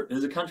in Europe.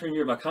 There's a country in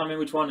Europe. I can't remember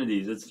which one it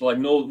is. It's like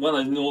one of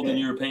those northern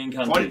European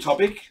countries. Find a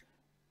topic.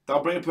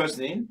 They'll bring a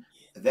person in.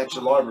 That's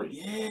your library.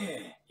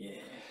 Yeah.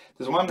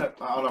 There's one that,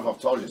 I don't know if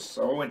I've told you.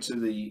 So I went to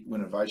the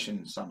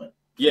Innovation Summit.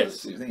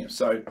 Yes.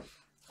 So,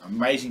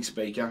 amazing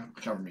speaker. I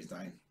can't remember his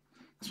name.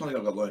 That's one thing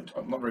I've got to learn.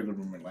 I'm not very good at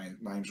remembering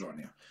names right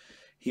now.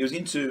 He was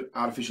into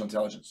artificial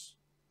intelligence.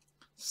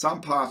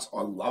 Some parts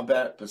I love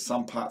about it, but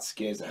some parts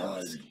scares the hell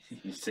out of me.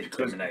 You see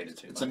Terminator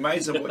too. It's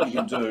amazing what you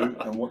can do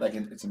and what they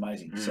can. It's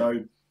amazing.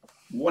 So,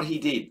 what he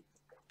did,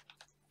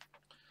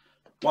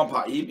 one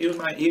part he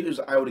was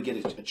able to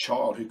get a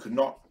child who could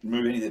not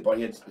move any of their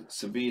body. He had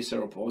severe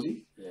cerebral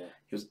palsy. Yeah.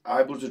 He was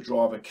able to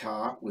drive a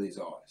car with his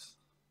eyes.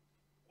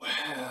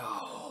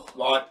 Wow.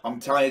 Like I'm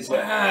telling you,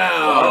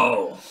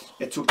 wow.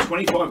 It took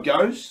 25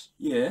 goes.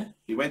 Yeah.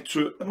 He went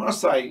through, and when I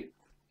say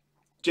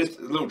just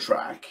a little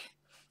track,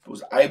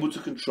 was able to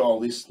control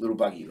this little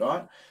buggy,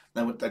 right?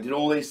 They did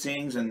all these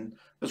things, and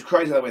it was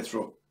crazy how they went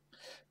through it.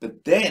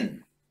 But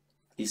then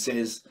he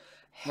says,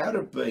 how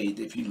to be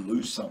that if you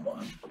lose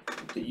someone,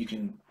 that you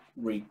can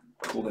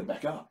call them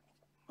back up.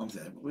 I'm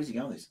saying, where's he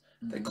going with this?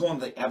 They call him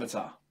the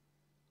Avatar.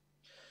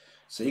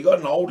 So he got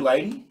an old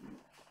lady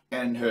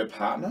and her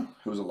partner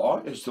who's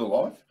still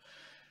alive.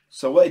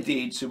 So what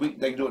they did,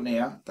 they can do it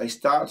now. They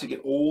start to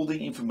get all the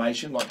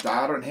information, like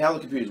data and how the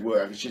computers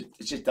work.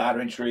 It's just data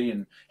entry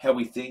and how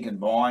we think and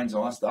minds and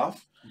all that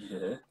stuff.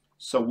 Yeah.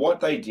 So what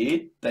they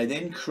did, they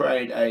then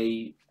create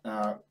a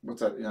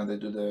what's that? They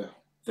do the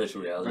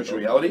virtual reality. Virtual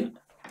reality.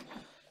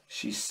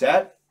 She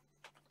sat,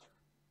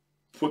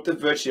 put the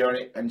virtual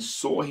reality, and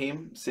saw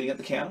him sitting at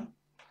the counter,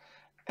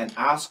 and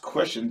asked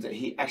questions that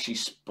he actually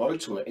spoke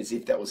to her as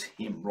if that was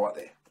him right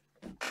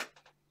there.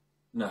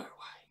 No way.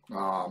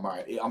 Oh,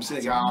 mate. I'm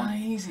sitting there going...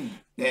 amazing.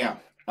 Now,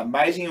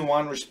 amazing in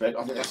one respect.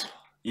 I think that's...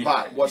 Yeah.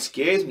 But what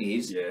scares me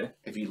is, yeah,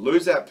 if you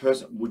lose that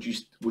person, would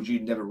you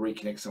never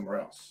reconnect somewhere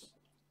else?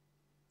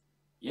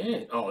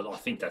 Yeah. Oh, I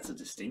think that's a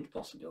distinct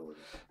possibility.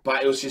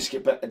 But it was just...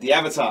 But the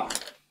Avatar.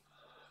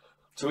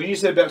 So when you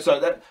said about...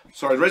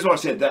 Sorry, the reason why I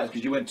said that is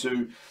because you went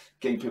to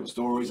getting people's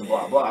stories and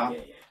blah, blah. Yeah.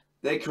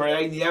 They're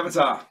creating the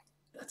Avatar.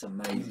 That's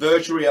amazing.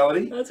 Virtual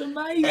reality. That's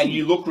amazing. And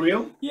you look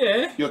real.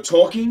 Yeah. You're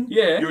talking.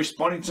 Yeah. You're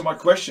responding to my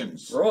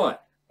questions. Right.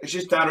 It's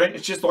just data.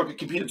 It's just like a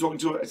computer talking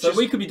to it.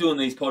 We could be doing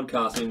these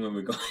podcasts when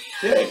we're going.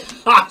 Yeah.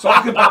 So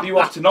I could pop you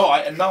off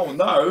tonight and no one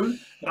will know.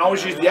 And I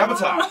always use the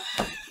Avatar.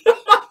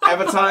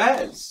 Avatar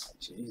as.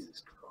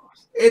 Jesus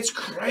Christ. It's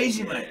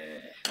crazy, mate.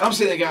 I'm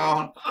sitting there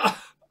going,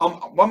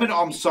 one minute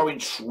I'm so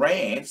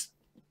entranced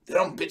that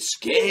I'm a bit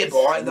scared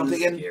by it. And I'm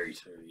thinking, scary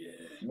too, yeah.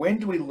 When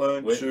do we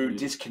learn to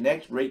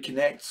disconnect,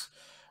 reconnect?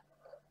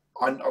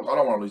 I don't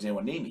want to lose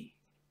anyone near me.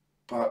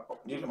 But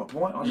you get my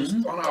point. I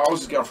was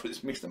just going through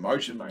this mixed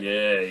emotion, mate.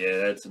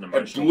 Yeah, that's an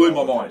emotion. It blew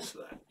my mind.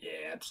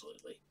 Yeah,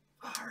 absolutely.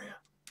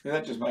 Yeah,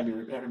 that just made me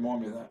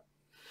remind me of that.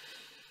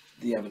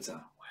 The Avatar.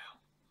 Wow.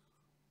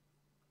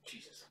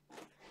 Jesus.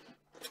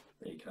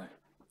 There you go.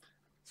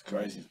 It's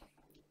crazy.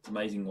 It's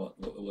amazing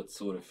what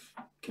sort of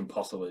can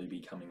possibly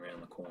be coming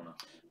around the corner.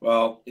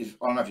 Well, I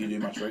don't know if you do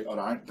much reading. I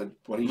don't. But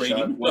what he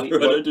reading? showed, I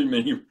don't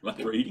do much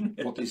reading.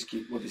 What this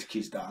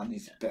kid's done,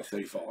 he's about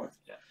 35.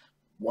 Yeah.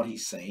 What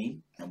he's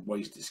seen and what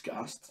he's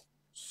discussed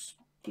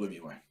blew me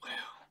away.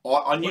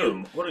 Wow. I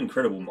knew. What an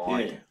incredible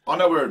mind. Yeah. I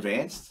know we're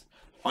advanced.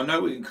 I know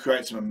we can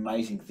create some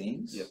amazing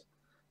things. Yep.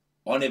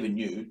 I never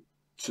knew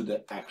to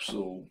the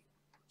actual.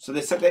 So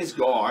this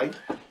guy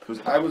who was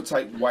able to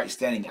take weight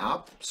standing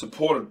up,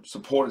 supported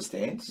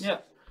stance. Yeah.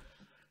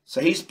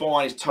 So his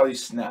spine is totally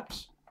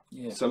snapped.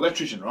 Yeah. So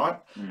electrician, right?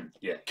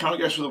 Yeah. Current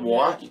goes through the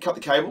wire. You cut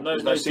the cable.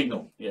 There's no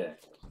signal. Yeah.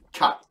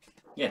 Cut.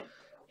 Yeah.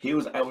 He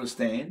was able to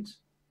stand,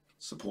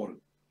 supported.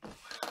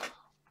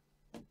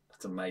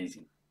 That's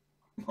amazing.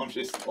 I'm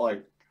just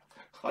like,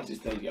 I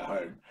just need to go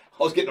home.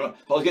 I was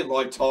getting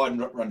like time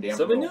run down.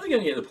 So we're nearly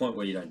going to get to the point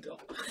where you don't die.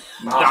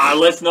 No,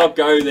 let's not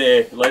go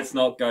there. Let's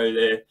not go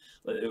there.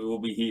 We'll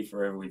be here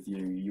forever with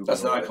you.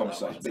 That's another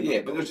conversation. But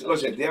yeah, but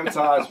listen, the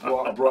Avatar is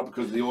what I brought up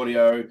because of the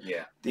audio,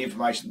 the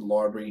information in the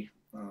library.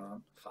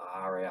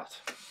 Far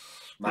out,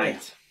 mate. Yeah.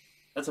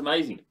 That's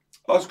amazing.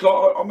 When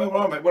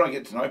I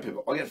get to know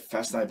people, I get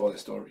fascinated by their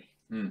story.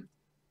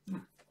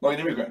 Like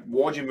an immigrant,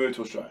 why'd you move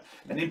to Australia?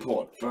 An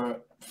import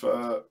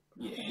for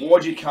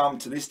why'd you come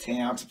to this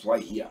town to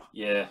play here?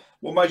 Yeah.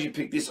 What made you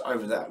pick this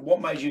over that?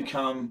 What made you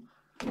come?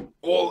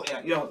 What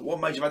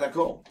made you make that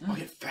call? I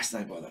get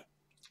fascinated by that.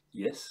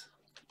 Yes,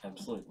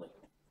 absolutely.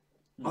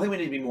 I think we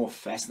need to be more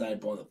fascinated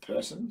by the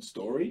person,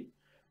 story.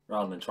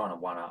 Rather than trying to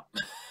one up.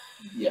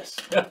 Yes.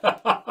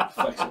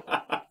 Flex it.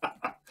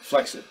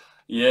 Flex it.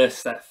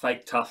 Yes, that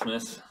fake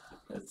toughness.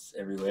 It's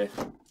everywhere.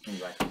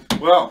 Anyway.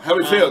 Well, how do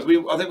we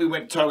feel? I think we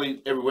went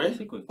totally I everywhere.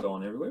 think we've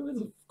gone everywhere. It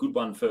was a good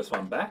one, first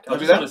one back. I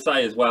Copy just that. want to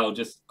say as well,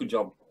 just good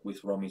job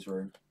with Romy's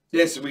room.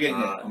 Yes, we're getting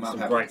there. I'm some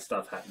happy. great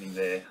stuff happening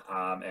there.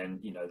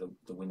 And, you know,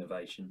 the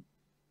Winnovation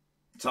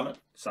Summit.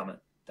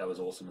 That was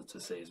awesome to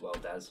see as well,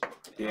 Daz.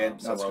 Yeah,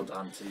 so that's well good.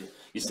 done to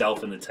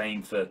yourself and the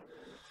team for,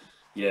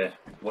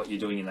 what you're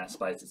doing in that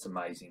space. It's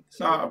amazing.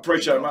 So, No, I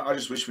appreciate it, mate. I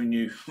just wish we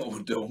knew what we're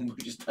doing.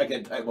 We just take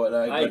it day by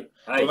day. Hey,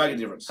 but we'll make a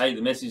difference. Hey,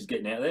 the message is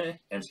getting out there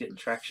and it's getting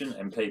traction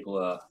and people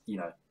are,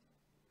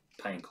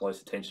 paying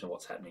close attention to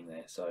what's happening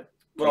there. So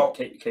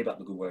keep up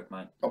the good work,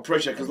 mate. I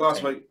appreciate it because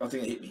last week I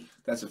think it hit me.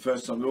 That's the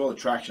first time with all the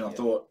traction. I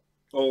thought,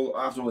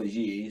 after all these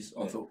years,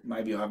 I thought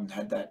maybe I haven't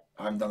had that.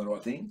 I haven't done the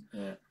right thing.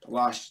 Yeah.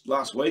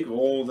 Last week, with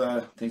all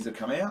the things that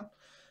come out,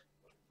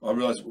 I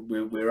realised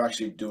we're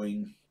actually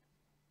doing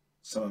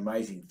some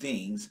amazing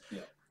things.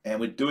 Yeah. And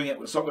we're doing it.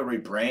 We're sort of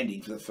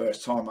rebranding for the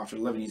first time after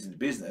 11 years in the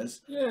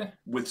business. Yeah.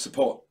 With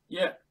support.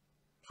 Yeah.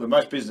 For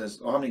most business,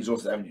 I haven't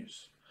exhausted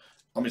avenues.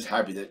 I'm just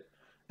happy that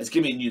it's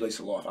given me a new lease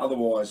of life.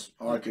 Otherwise,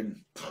 I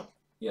reckon.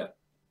 Yeah.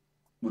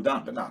 We're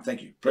done, but no,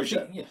 thank you.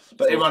 Appreciate it. Yeah.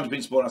 But everyone's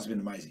been supporting us. Has been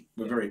amazing.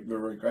 We're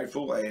very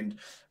grateful, and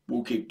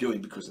we'll keep doing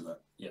because of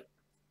that. Yeah.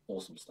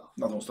 Awesome stuff.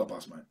 Nothing will stop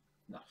us, mate.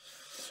 No.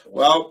 Awesome.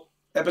 Well,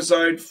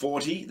 episode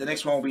 40. The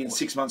next one will be in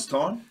 6 months'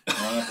 time.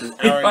 Because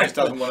Aaron just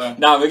doesn't want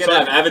to. No, we're going to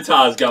have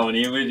avatars going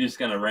here. We're just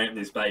going to ramp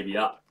this baby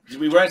up.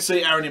 We won't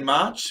see Aaron in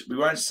March. We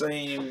won't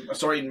see him.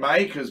 Sorry, in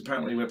May, because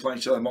apparently we're playing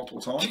each other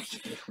multiple times.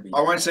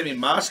 I won't see him in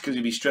March because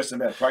he'll be stressing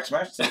about Prax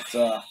match.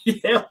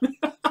 Yeah.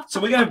 So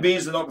we're going to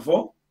beers the night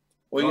before.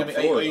 Or are you going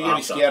to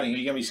be scouting? Are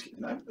you going to be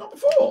no, not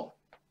before.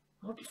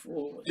 Not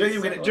before.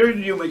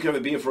 During you and we could have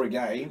a beer for a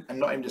game and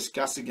not even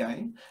discuss the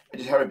game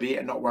and just have a beer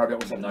and not worry about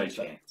what's happening. No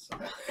chance.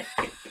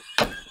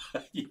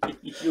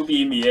 You'll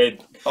be in the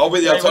head. I'll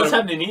be the Hey, outside. what's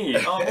happening here?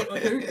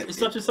 Is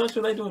such and such?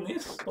 Are they doing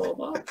this? Blah,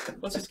 blah, blah.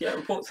 What's this scout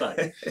report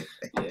say?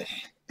 Yeah,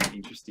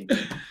 interesting.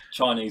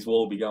 Chinese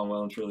wall will be going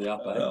well and truly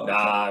up. Eh? Oh,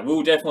 Nah,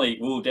 we'll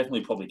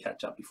definitely probably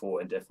catch up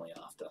before and definitely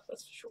after.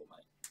 That's for sure,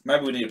 mate.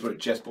 Maybe we need to put a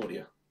chessboard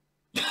here.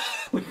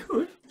 We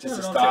could. Just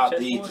to Yeah, start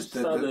chessboard,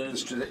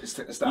 the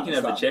start. You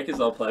can have the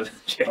checkers. I'll play the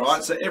chess. All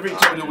right. So every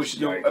time we should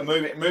do a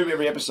move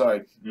every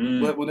episode.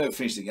 Mm. We'll never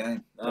finish the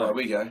game. No. There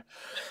we go.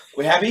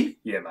 We happy?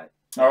 Yeah, mate.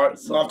 All right.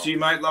 Love to you,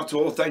 mate. Love to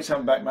all. Thanks for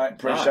coming back, mate.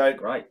 Appreciate it.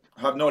 Great.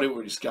 I have no idea what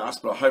we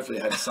discussed, but hopefully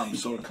it had some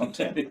sort of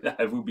content.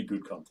 That will be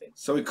good content.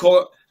 So we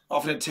call it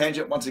Off in a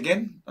Tangent once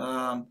again.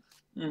 Guys,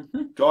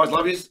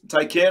 love you.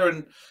 Take care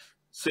and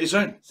see you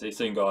soon. See you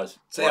soon, guys.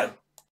 See ya. Bye.